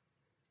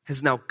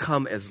has now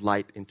come as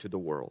light into the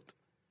world.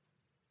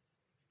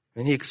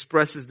 And he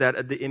expresses that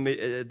at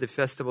the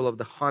festival of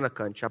the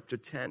Hanukkah in chapter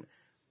 10.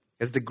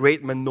 As the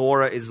great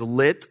menorah is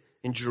lit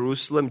in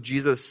Jerusalem,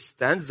 Jesus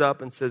stands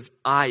up and says,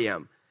 I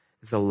am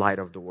the light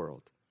of the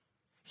world.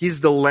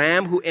 He's the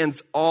Lamb who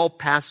ends all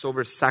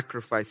Passover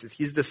sacrifices.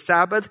 He's the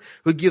Sabbath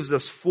who gives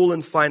us full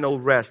and final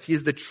rest.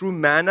 He's the true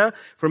manna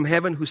from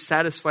heaven who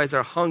satisfies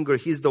our hunger.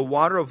 He's the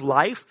water of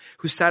life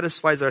who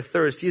satisfies our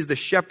thirst. He's the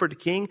shepherd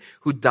king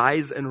who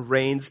dies and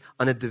reigns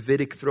on a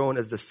Davidic throne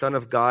as the Son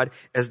of God,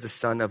 as the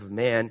Son of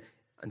Man,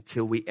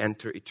 until we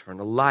enter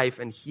eternal life.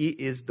 And he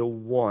is the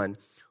one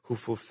who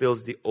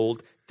fulfills the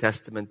Old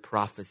Testament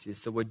prophecies.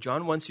 So what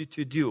John wants you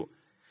to do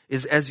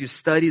is, as you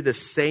study the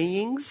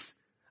sayings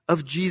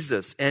of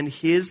Jesus and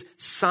his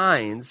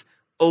signs,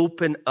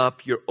 open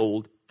up your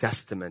Old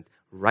Testament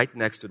right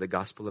next to the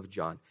Gospel of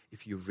John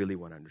if you really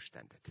want to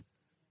understand it.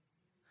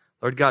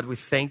 Lord God, we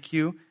thank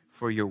you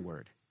for your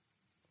word.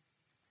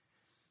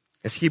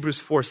 As Hebrews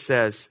 4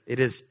 says, it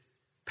is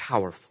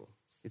powerful.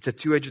 It's a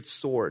two-edged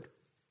sword.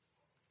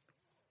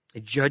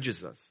 It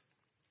judges us.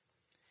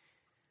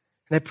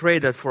 And I pray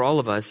that for all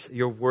of us,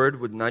 your word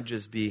would not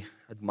just be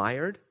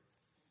admired,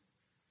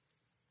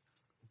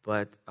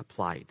 but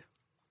applied.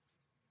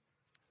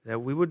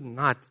 That we would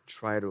not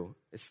try to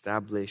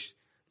establish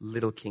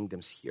little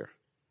kingdoms here.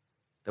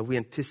 That we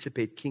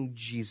anticipate King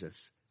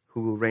Jesus,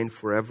 who will reign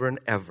forever and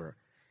ever,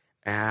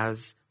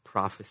 as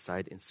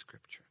prophesied in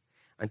Scripture.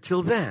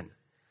 Until then,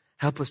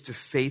 help us to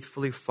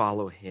faithfully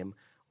follow him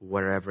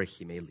wherever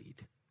he may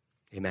lead.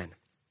 Amen.